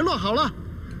已经联络好了。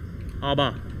好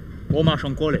吧，我马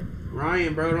上过来。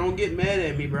 Ryan, bro, don't get mad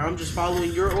at me, bro. I'm just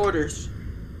following your orders.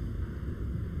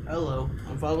 Hello,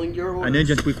 I'm following your orders. An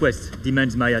urgent request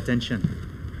demands my attention.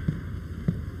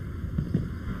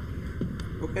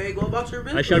 Okay, go about your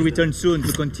business. I shall return soon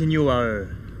to continue our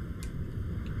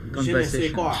Je ne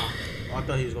sais conversation. quoi. Oh, I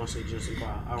thought he was gonna say je ne sais quoi.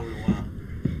 I don't know why.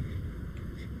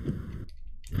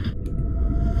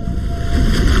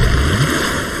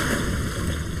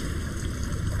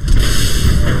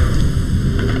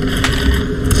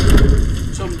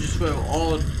 Something just felt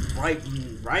all right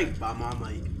by my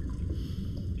mic.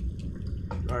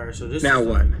 Alright, so this Now is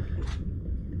what?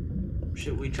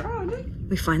 Should we try, Nick?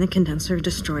 We find the condenser,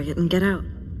 destroy it, and get out.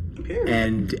 Period.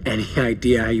 And any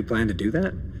idea how you plan to do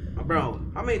that? Bro,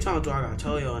 how many times do I gotta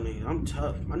tell y'all niggas? I'm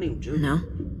tough. My name Jude. No.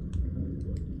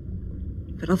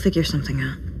 But I'll figure something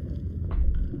out.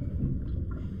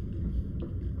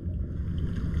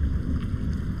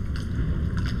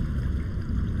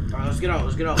 Alright, let's get out.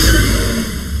 Let's get out.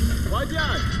 快点，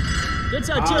别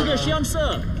再接个相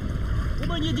色，我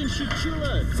们已经失去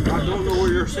了。 I don't know what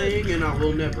you're saying, and I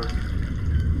will never.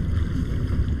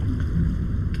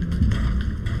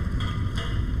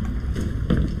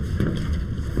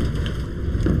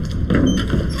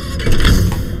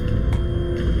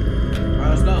 Alright,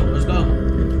 let's go. Let's go.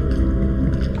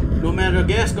 No matter the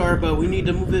gas guard, but we need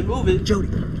to move it. Move it. Jody,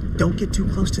 don't get too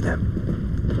close to them.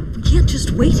 We can't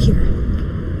just wait here.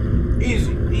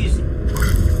 Easy, easy.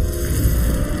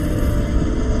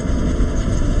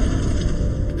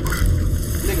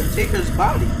 Nigga, take his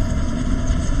body.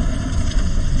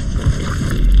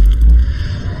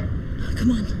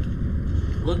 Come on.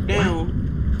 Look down.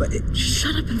 But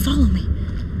Shut up and follow me.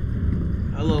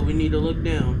 Hello, we need to look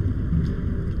down.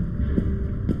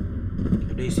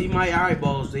 If they see my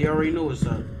eyeballs, they already know what's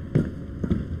up.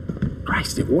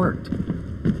 Christ, it worked.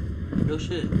 No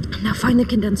shit. Now find the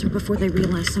condenser before they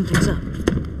realize something's up.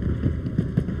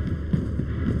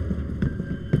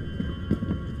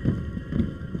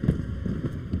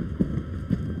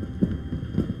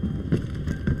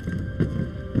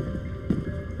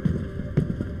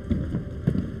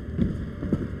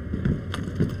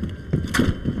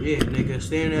 Yeah, nigga,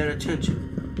 stand at attention.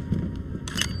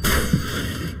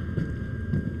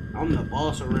 I'm the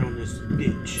boss around this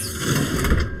bitch.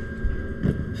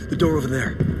 The door over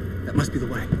there. That must be the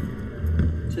way.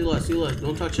 See less, see less.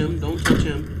 Don't touch him. Don't touch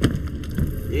him.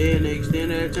 Yeah, nigga,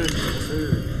 stand at attention. Yes,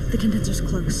 sir. The condenser's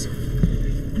close.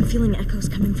 I'm feeling echoes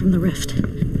coming from the rift.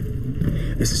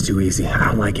 this is too easy. I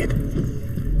don't like it.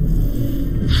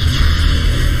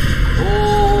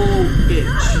 Oh,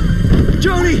 bitch.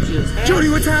 Jody! Jody,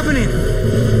 what's happening?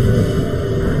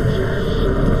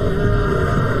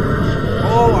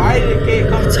 Oh, I can't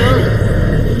come through.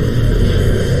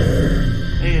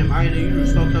 Damn, I you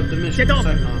just fucked up the mission. It's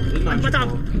not your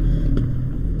fault.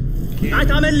 带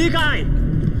他们离开，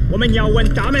我们要问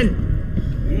他们。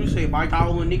 You say bye,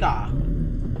 Tao, nigga.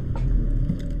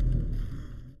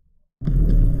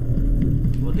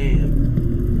 Well, damn.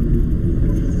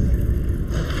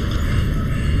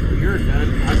 Well, you're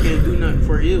done. I can't do nothing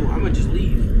for you. I'ma just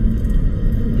leave.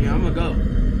 Yeah, I'ma go.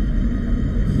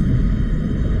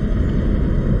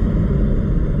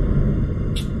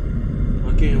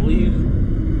 I can't leave.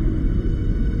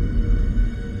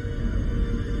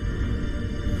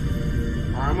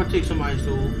 Alright, I'm gonna take somebody's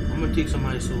soul. I'm gonna take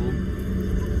somebody's soul.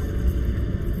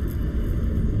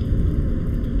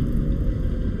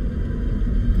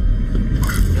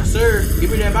 Yes, sir.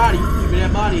 Give me that body. Give me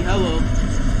that body. Hello.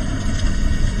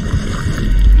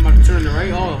 I'm about to turn it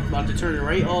right off. About to turn it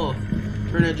right off.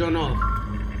 Turn that joint off.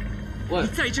 你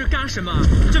What? 在这干什么？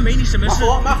这没你什么事。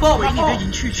 My fault, 回 my 你的 fault.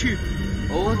 营区去。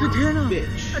 Oh, 我的天哪！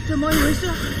 bitch. 怎么一回事？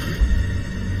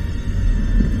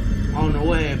 I don't know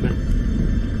what happened.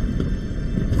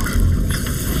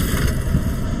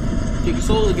 Take your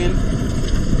soul again.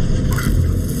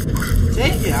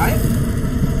 Take it, alright?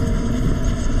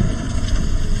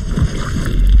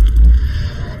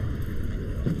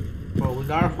 Well, we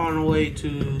gotta find a way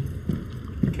to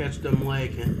catch them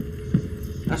lagging.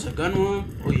 That's a gun room?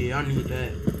 Oh yeah, I need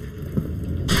that.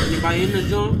 Anybody in the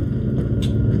joint?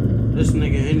 This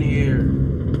nigga in here.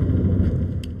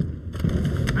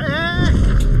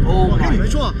 Oh my wife. 没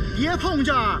错，别碰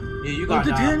这儿。 Yeah, you 我 got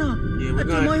的天 that. 哪！ Yeah, we're 怎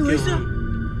gonna 么一回 kill 事？ him.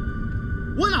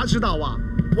 我哪知道啊！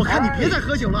我看你别再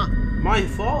喝酒了。 My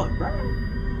fault, bro.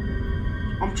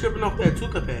 I'm tripping off that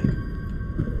Tuka pack.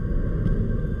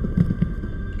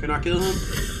 Can I kill him?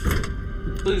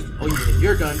 Please. Oh yeah,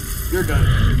 you're done. You're done.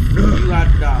 You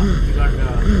gotta die. You gotta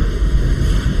die.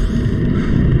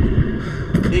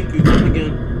 Thank you. Come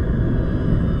again.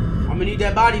 I'm gonna need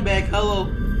that body back. Hello.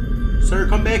 Sir,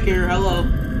 come back here. Hello.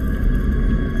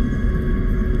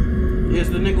 Yes,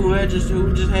 the nigga who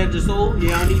just had your soul?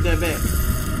 Yeah, I need that back.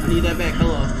 I need that back.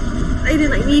 Hello.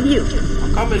 Aiden, I need you.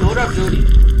 I'm coming. Hold up, Jody.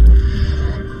 Give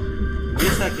me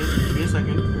a second. Give me a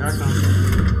second. Here I come.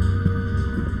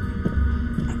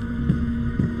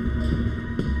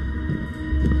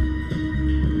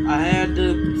 I had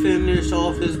to finish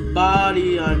off his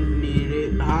body. I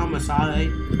needed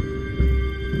homicide.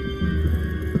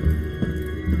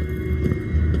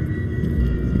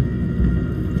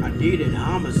 I needed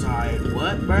homicide.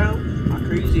 What, bro? My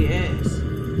crazy ass.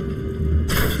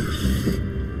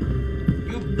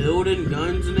 You building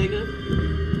guns, nigga?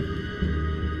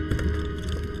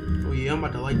 Oh yeah, I'm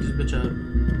about to light this bitch up.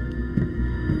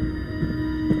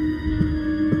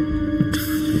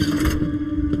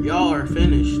 Y'all are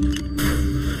finished.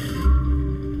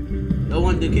 Y'all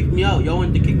wanted to kick me out. Y'all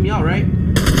wanted to kick me out, right?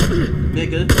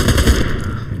 Nigga.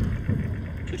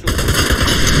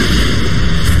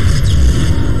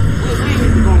 We ain't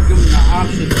even gonna give him the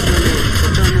option to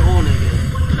turn it on again.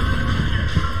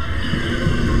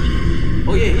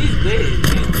 Oh yeah, he's dead.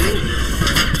 He's dead.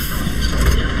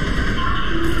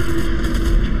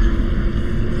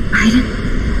 Aiden?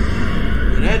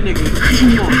 Yeah, that nigga,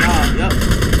 he gonna die. Yup.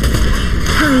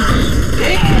 Hurry.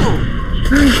 Damn!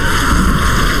 Hurry.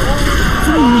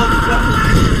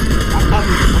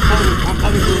 I'm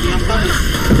coming, Jody, I'm coming.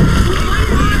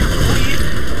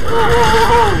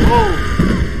 Whoa.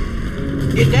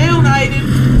 Get down, Aiden.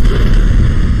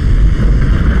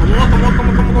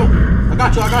 Come on. I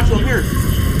got you, I'm here.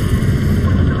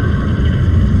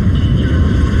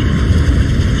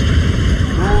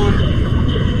 Come on.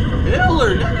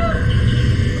 Hiller, nigga.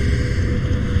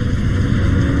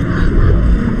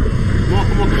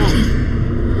 Come on.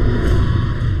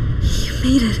 You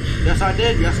made it. Yes, I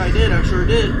did. I sure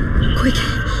did. Quick.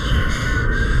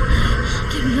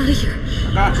 Get me out of here.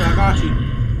 I got you.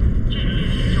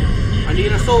 I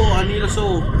need a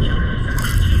soul.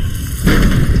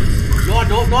 No, I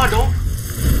don't.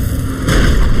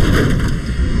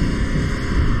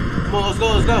 Come on, let's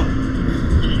go.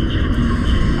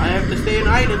 I have to stay in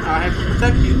Aiden. I have to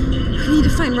protect you. I need to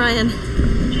find Ryan.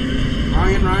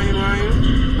 Ryan,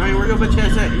 where your bitch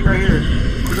ass at? You right here.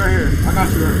 I got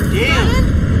you. Damn. Ryan?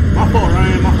 My fault,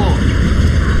 Ryan.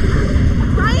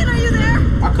 Ryan, are you there?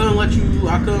 I couldn't let you,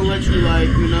 like,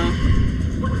 you know.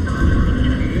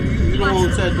 You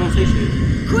don't say shit.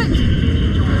 Quick.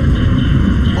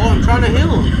 Oh, I'm trying to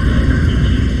heal him.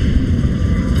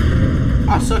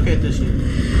 I suck at this shit.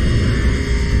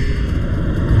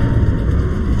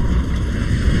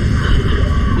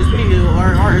 Just me heal,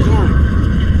 or his arm.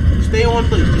 Just stay in one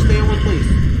place.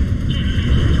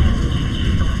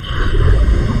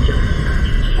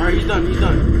 Alright, he's done.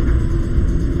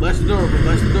 Blast the door open.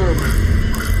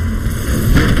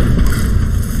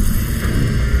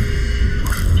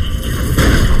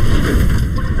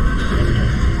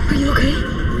 Are you okay? You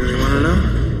really want to know?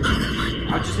 Oh, come on.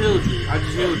 I just healed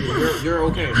you. You're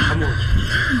okay. Come on.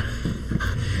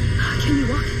 Can you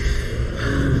walk?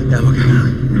 Yeah, I'm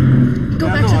okay. Go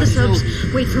back to the subs.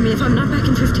 Wait for me. If I'm not back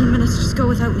in 15 minutes, just go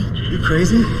without me. You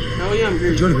crazy? Hell yeah, I'm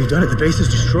here. Jody, we've done it. The base is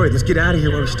destroyed. Let's get out of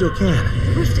here while we still can.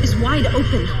 The rift is wide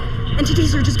open.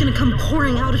 Entities are just gonna come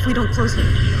pouring out if we don't close it.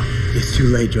 It's too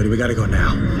late, Jody. We gotta go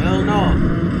now. Hell no.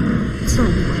 It's the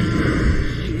only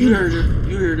way. You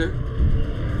heard her.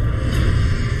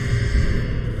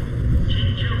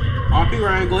 RP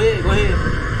Ryan, go ahead.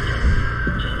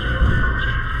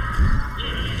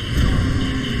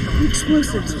 The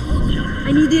explosives.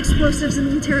 I need the explosives in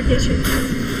the interrogation.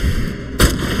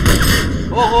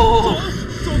 Oh.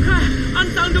 走开！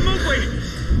肮脏的魔鬼！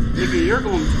 Nigga, you're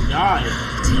going to die.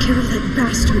 Take care of that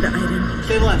bastard, Aiden.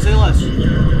 Say less.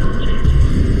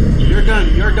 You're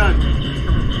done. You're done.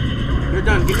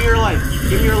 Give me your life.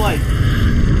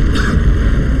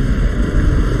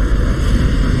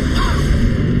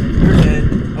 You're dead.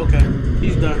 Okay.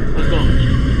 He's done. Let's go.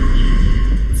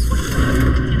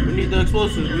 We need the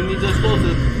explosive.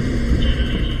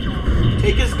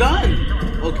 Take his gun.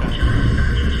 Okay.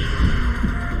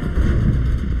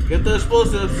 Get the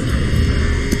explosives.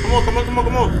 Come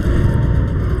on.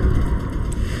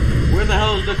 Where the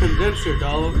hell is the condenser,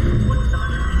 dog?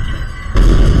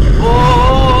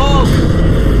 Oh!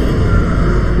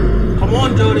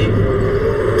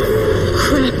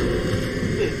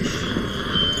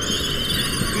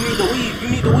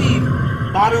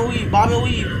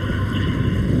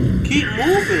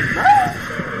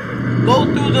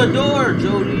 door,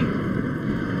 Jody.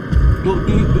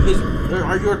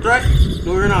 Are you a threat?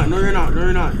 No, you're not. No, you're not. No,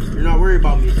 you're not. You're not worried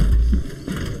about me.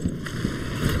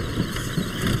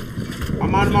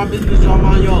 I'm minding my business, y'all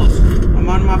mind yours. I'm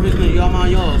minding my business, y'all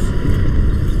mind yours.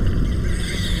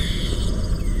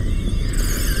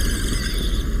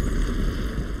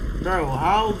 Bro,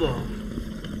 how the...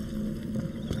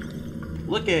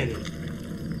 Look at it.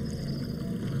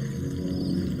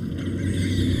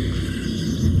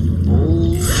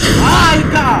 Oh my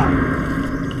God!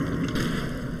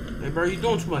 Hey bro, you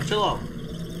doing too much. Chill out.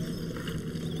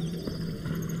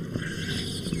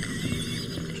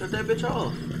 Shut that bitch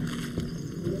off.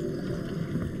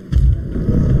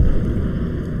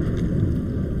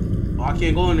 Oh, I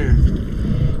can't go in there.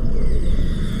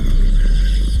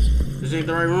 This ain't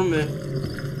the right room, man.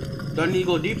 Do I need to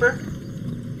go deeper?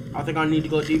 I think I need to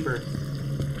go deeper.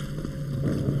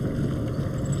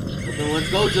 Well, then let's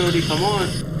go, Jody. Come on.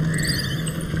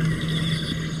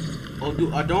 Oh,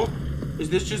 I don't? Is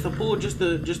this just a pool? We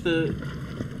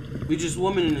just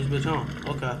swimming in this bitch, huh?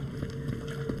 Okay.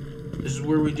 This is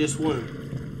where we just swim.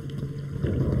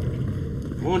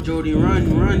 Come on, Jody.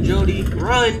 Run, Jody.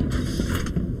 Run!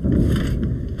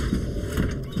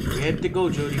 We have to go,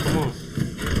 Jody. Come on.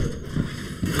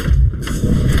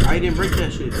 I didn't break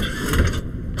that shit.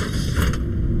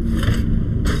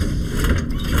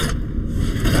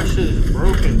 That shit is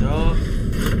broken, dog.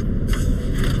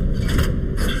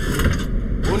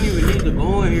 Wouldn't even need to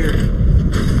go in here.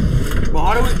 But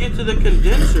how do we get to the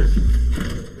condenser?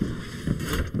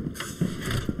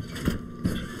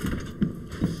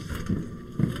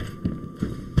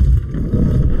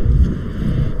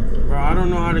 Bro, I don't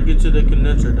know how to get to the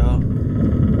condenser, dog.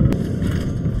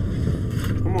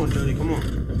 Come on, Jody, come on.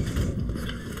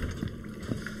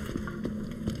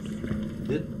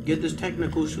 Get this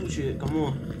technical shoot shit, come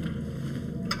on.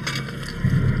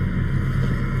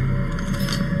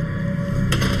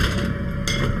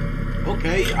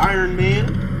 Okay, Iron Man.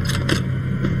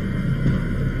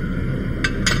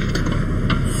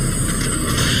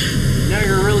 Now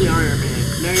you're really Iron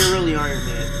Man. Now you're really Iron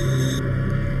Man.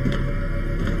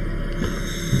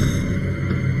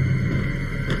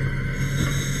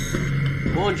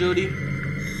 Come on, Jody.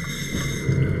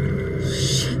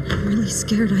 Shit, I'm really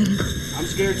scared, Aiden. I'm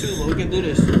scared too, but we can do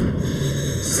this.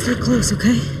 Stay close,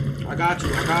 okay? I got you,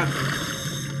 I got you.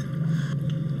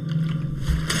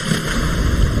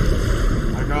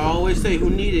 Like I always say, who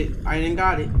need it? I ain't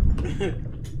got it.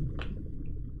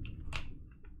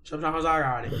 Sometimes I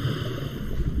got it.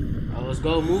 Oh, let's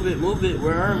go, move it, move it.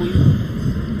 Where are we?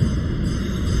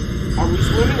 Are we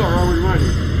swimming or are we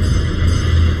running?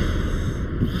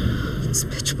 It's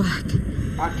pitch black.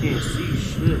 I can't see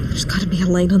shit. There's gotta be a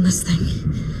light on this thing.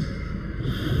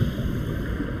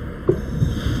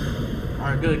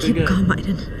 Alright, good, Keep good, calm, good.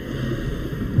 Aiden.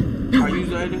 Are you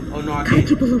Aiden? Oh no, I Gotta can't.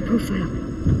 keep a low profile.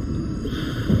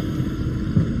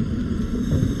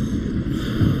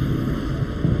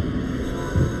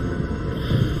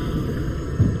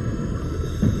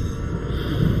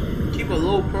 Keep a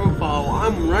low profile.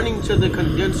 I'm running to the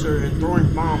condenser and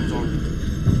throwing bombs on it.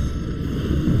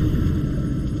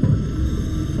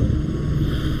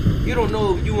 You don't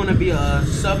know if you want to be a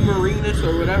submarinist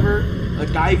or whatever, a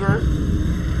diver,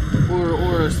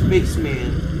 or a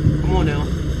spaceman. Come on now.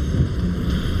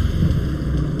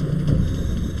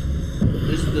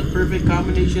 This is the perfect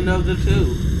combination of the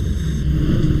two.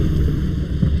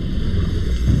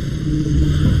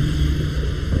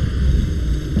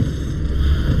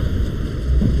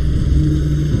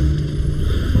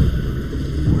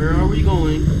 Where are we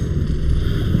going?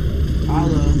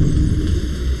 Allah.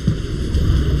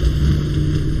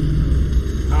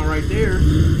 Not right there.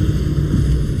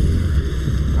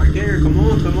 Right there. Come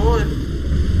on, come on.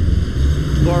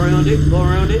 Go around it. Go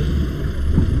around it.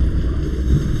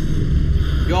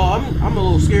 Y'all, I'm a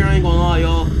little scared. I ain't gonna lie,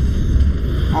 y'all.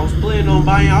 I was planning on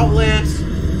buying Outlast,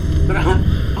 but I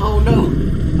don't know.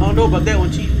 I don't know about that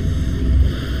one, Chief.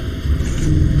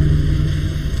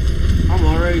 I'm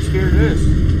already scared of this.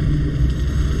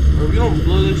 Or if you don't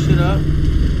blow this shit up.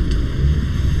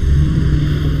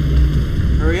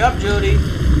 Hurry up, Jody.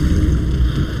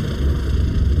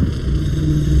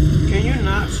 Can you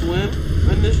not swim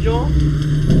in this joint?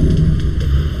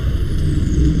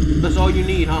 That's all you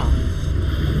need, huh?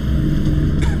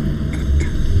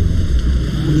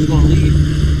 I'm just gonna leave.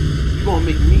 You're gonna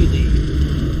make me leave.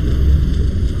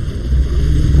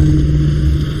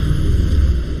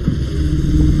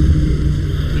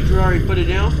 Did you already put it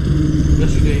down?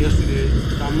 Yes, you did. Yes, you did.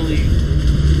 Time to leave.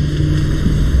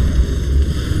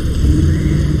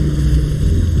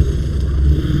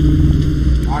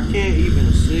 I can't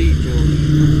even see, Jody.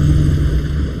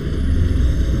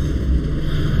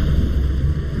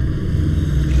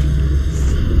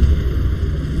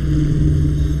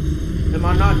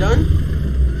 done?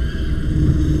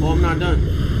 Oh, I'm not done.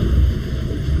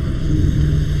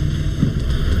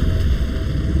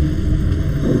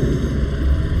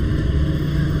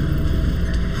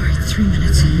 Alright, 3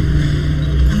 minutes.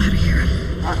 I'm out of here.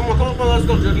 Alright, come on, let's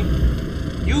go, Jody.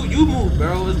 You move,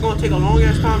 bro. It's gonna take a long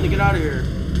ass time to get out of here.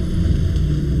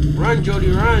 Run,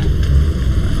 Jody, run.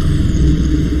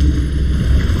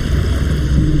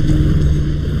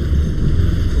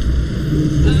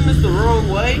 Isn't this the wrong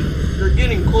way? You're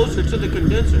getting closer to the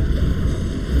condenser.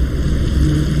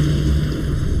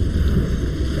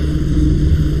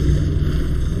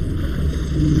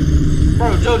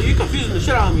 Bro, Jody, you confusing the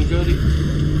shit out of me, Jody.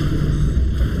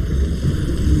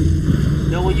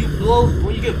 Now when you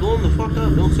get blown the fuck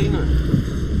up, don't say nothing.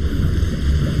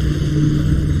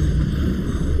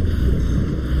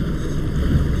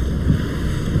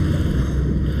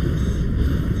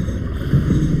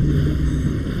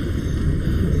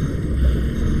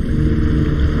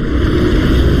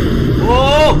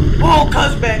 Oh,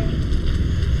 cuz back.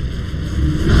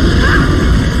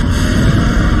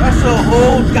 That's a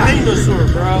whole dinosaur,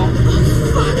 bro.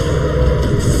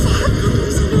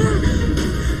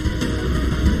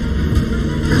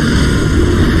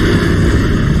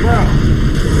 Bro.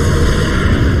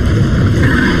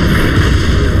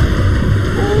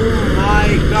 Oh my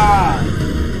god.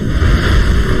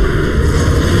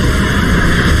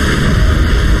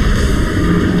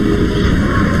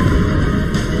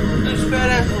 This fat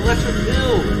ass electric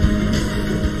bill.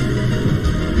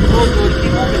 Oh, Jody,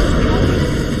 keep moving,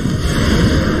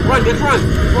 Run, bitch, run.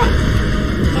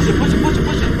 Push it.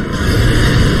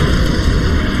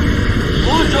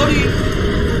 Come on, Jody.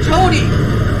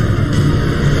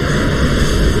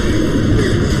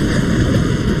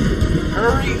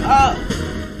 Hurry up.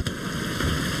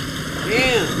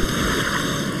 Damn.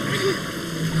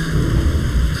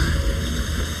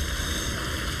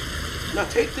 Now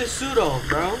take this suit off,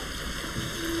 bro.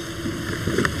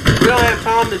 We don't have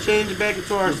time to change it back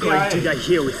into our CIA. You're going to die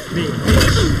here with me.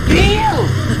 Damn!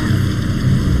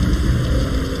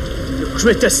 The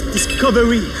greatest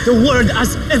discovery the world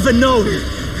has ever known.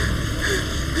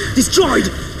 Destroyed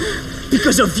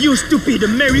because of you, stupid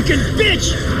American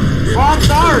bitch! Oh, I'm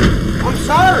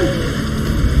sorry.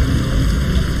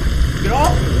 Get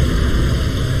off me.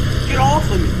 Get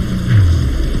off of me.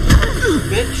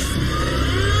 Bitch.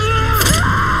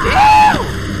 Damn!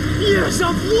 Years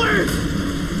of work!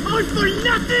 All for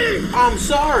nothing! I'm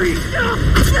sorry.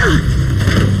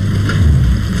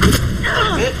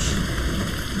 Bitch.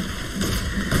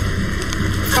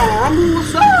 Rumble,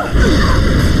 what's up?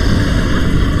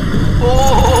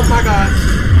 Oh my god.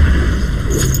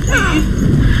 Leave.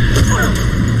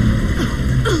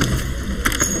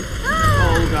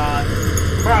 Oh god.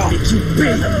 Bro. Make you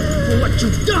pay for what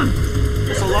you've done!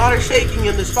 There's a lot of shaking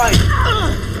in this fight.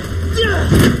 Damn.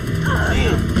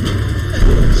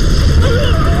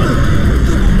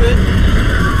 Stupid.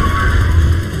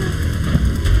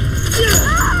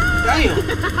 Damn.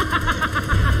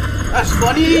 That's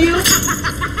funny to you?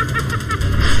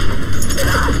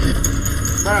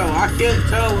 Bro, I can't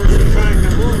tell where she's trying to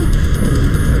move.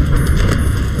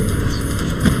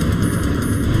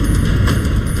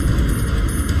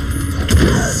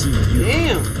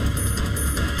 Damn.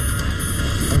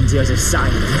 On the other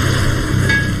side.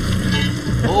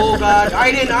 Oh god,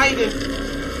 Aiden.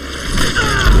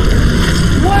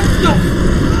 What the?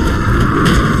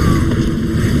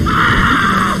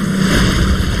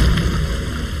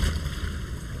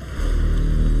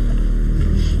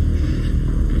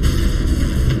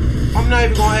 I'm not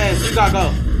even gonna ask. You gotta go.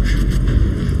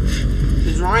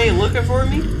 Is Ryan looking for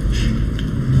me?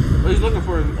 Oh, he's looking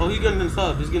for him. Oh, he's getting the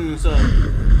sub.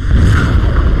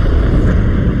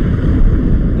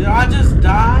 Did I just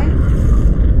die?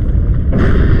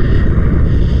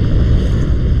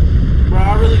 Bro, I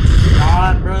really just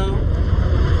died, bro.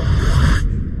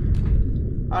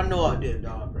 I know I did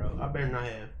die, bro. I better not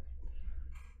have.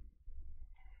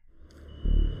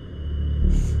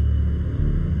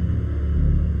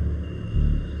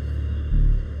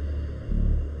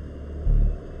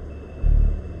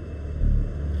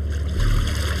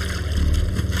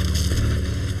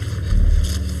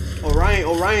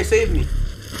 Ryan saved me.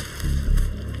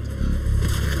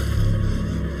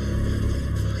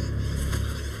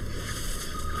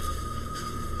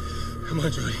 Come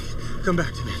on, Joey. Come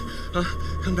back to me. Huh?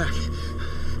 Come back.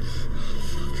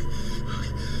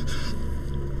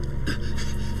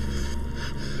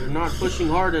 You're not pushing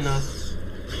hard enough.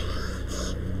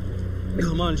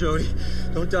 Come on, Joey.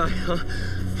 Don't die, huh?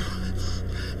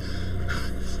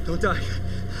 Don't die.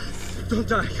 Don't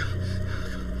die.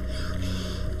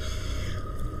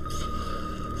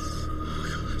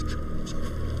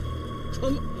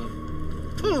 Come on.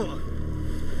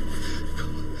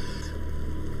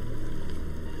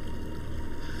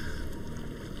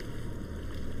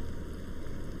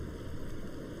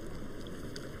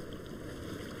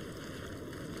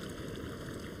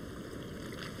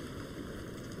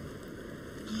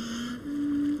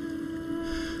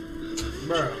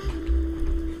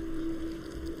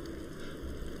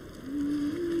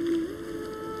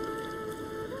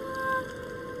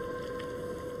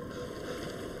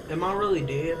 Am I really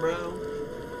dead, bro?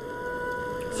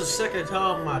 This is the second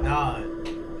time I died.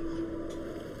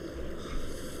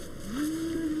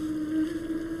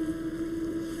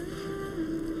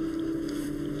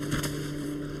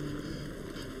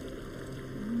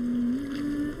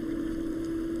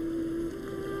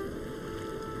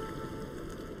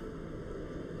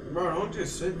 Bro, don't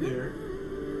just sit there.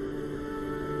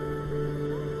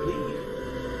 Leave.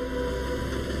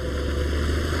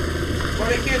 Bro,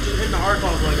 they can't just end the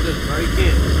archive like this, bro. You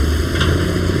can't.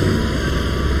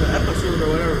 The episode or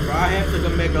whatever, bro. I have to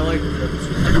come back to like this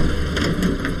episode.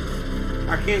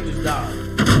 I can't just die.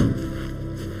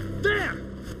 There!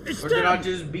 It's Or did I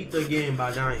just beat the game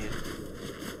by dying?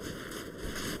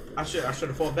 I should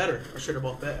have fought better. I should have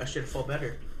fought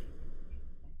better.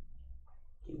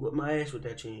 He whipped my ass with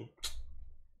that chain.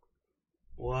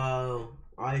 Wow.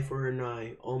 Eye for an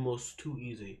eye. Almost too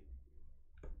easy.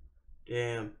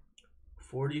 Damn.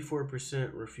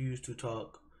 44% refused to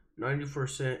talk.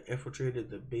 90% infiltrated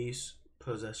the base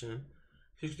possession.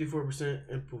 64%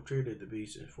 infiltrated the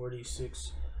base. And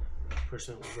 46%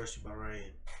 was rescued by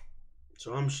Ryan.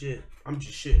 So I'm shit. I'm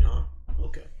just shit, huh?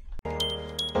 Okay.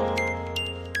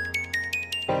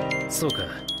 そうか。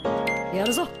や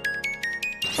るぞ。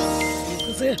行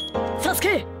くぜ、サス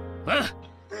ケ。ああ。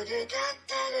Da da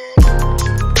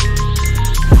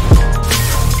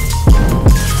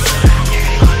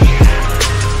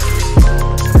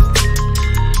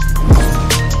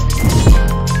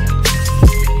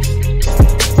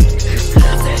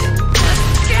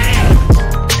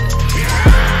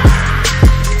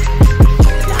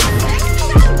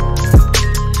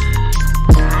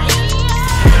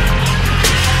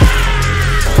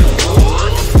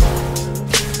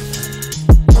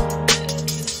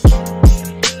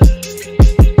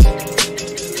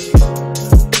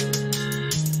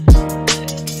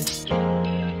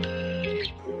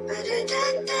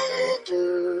da.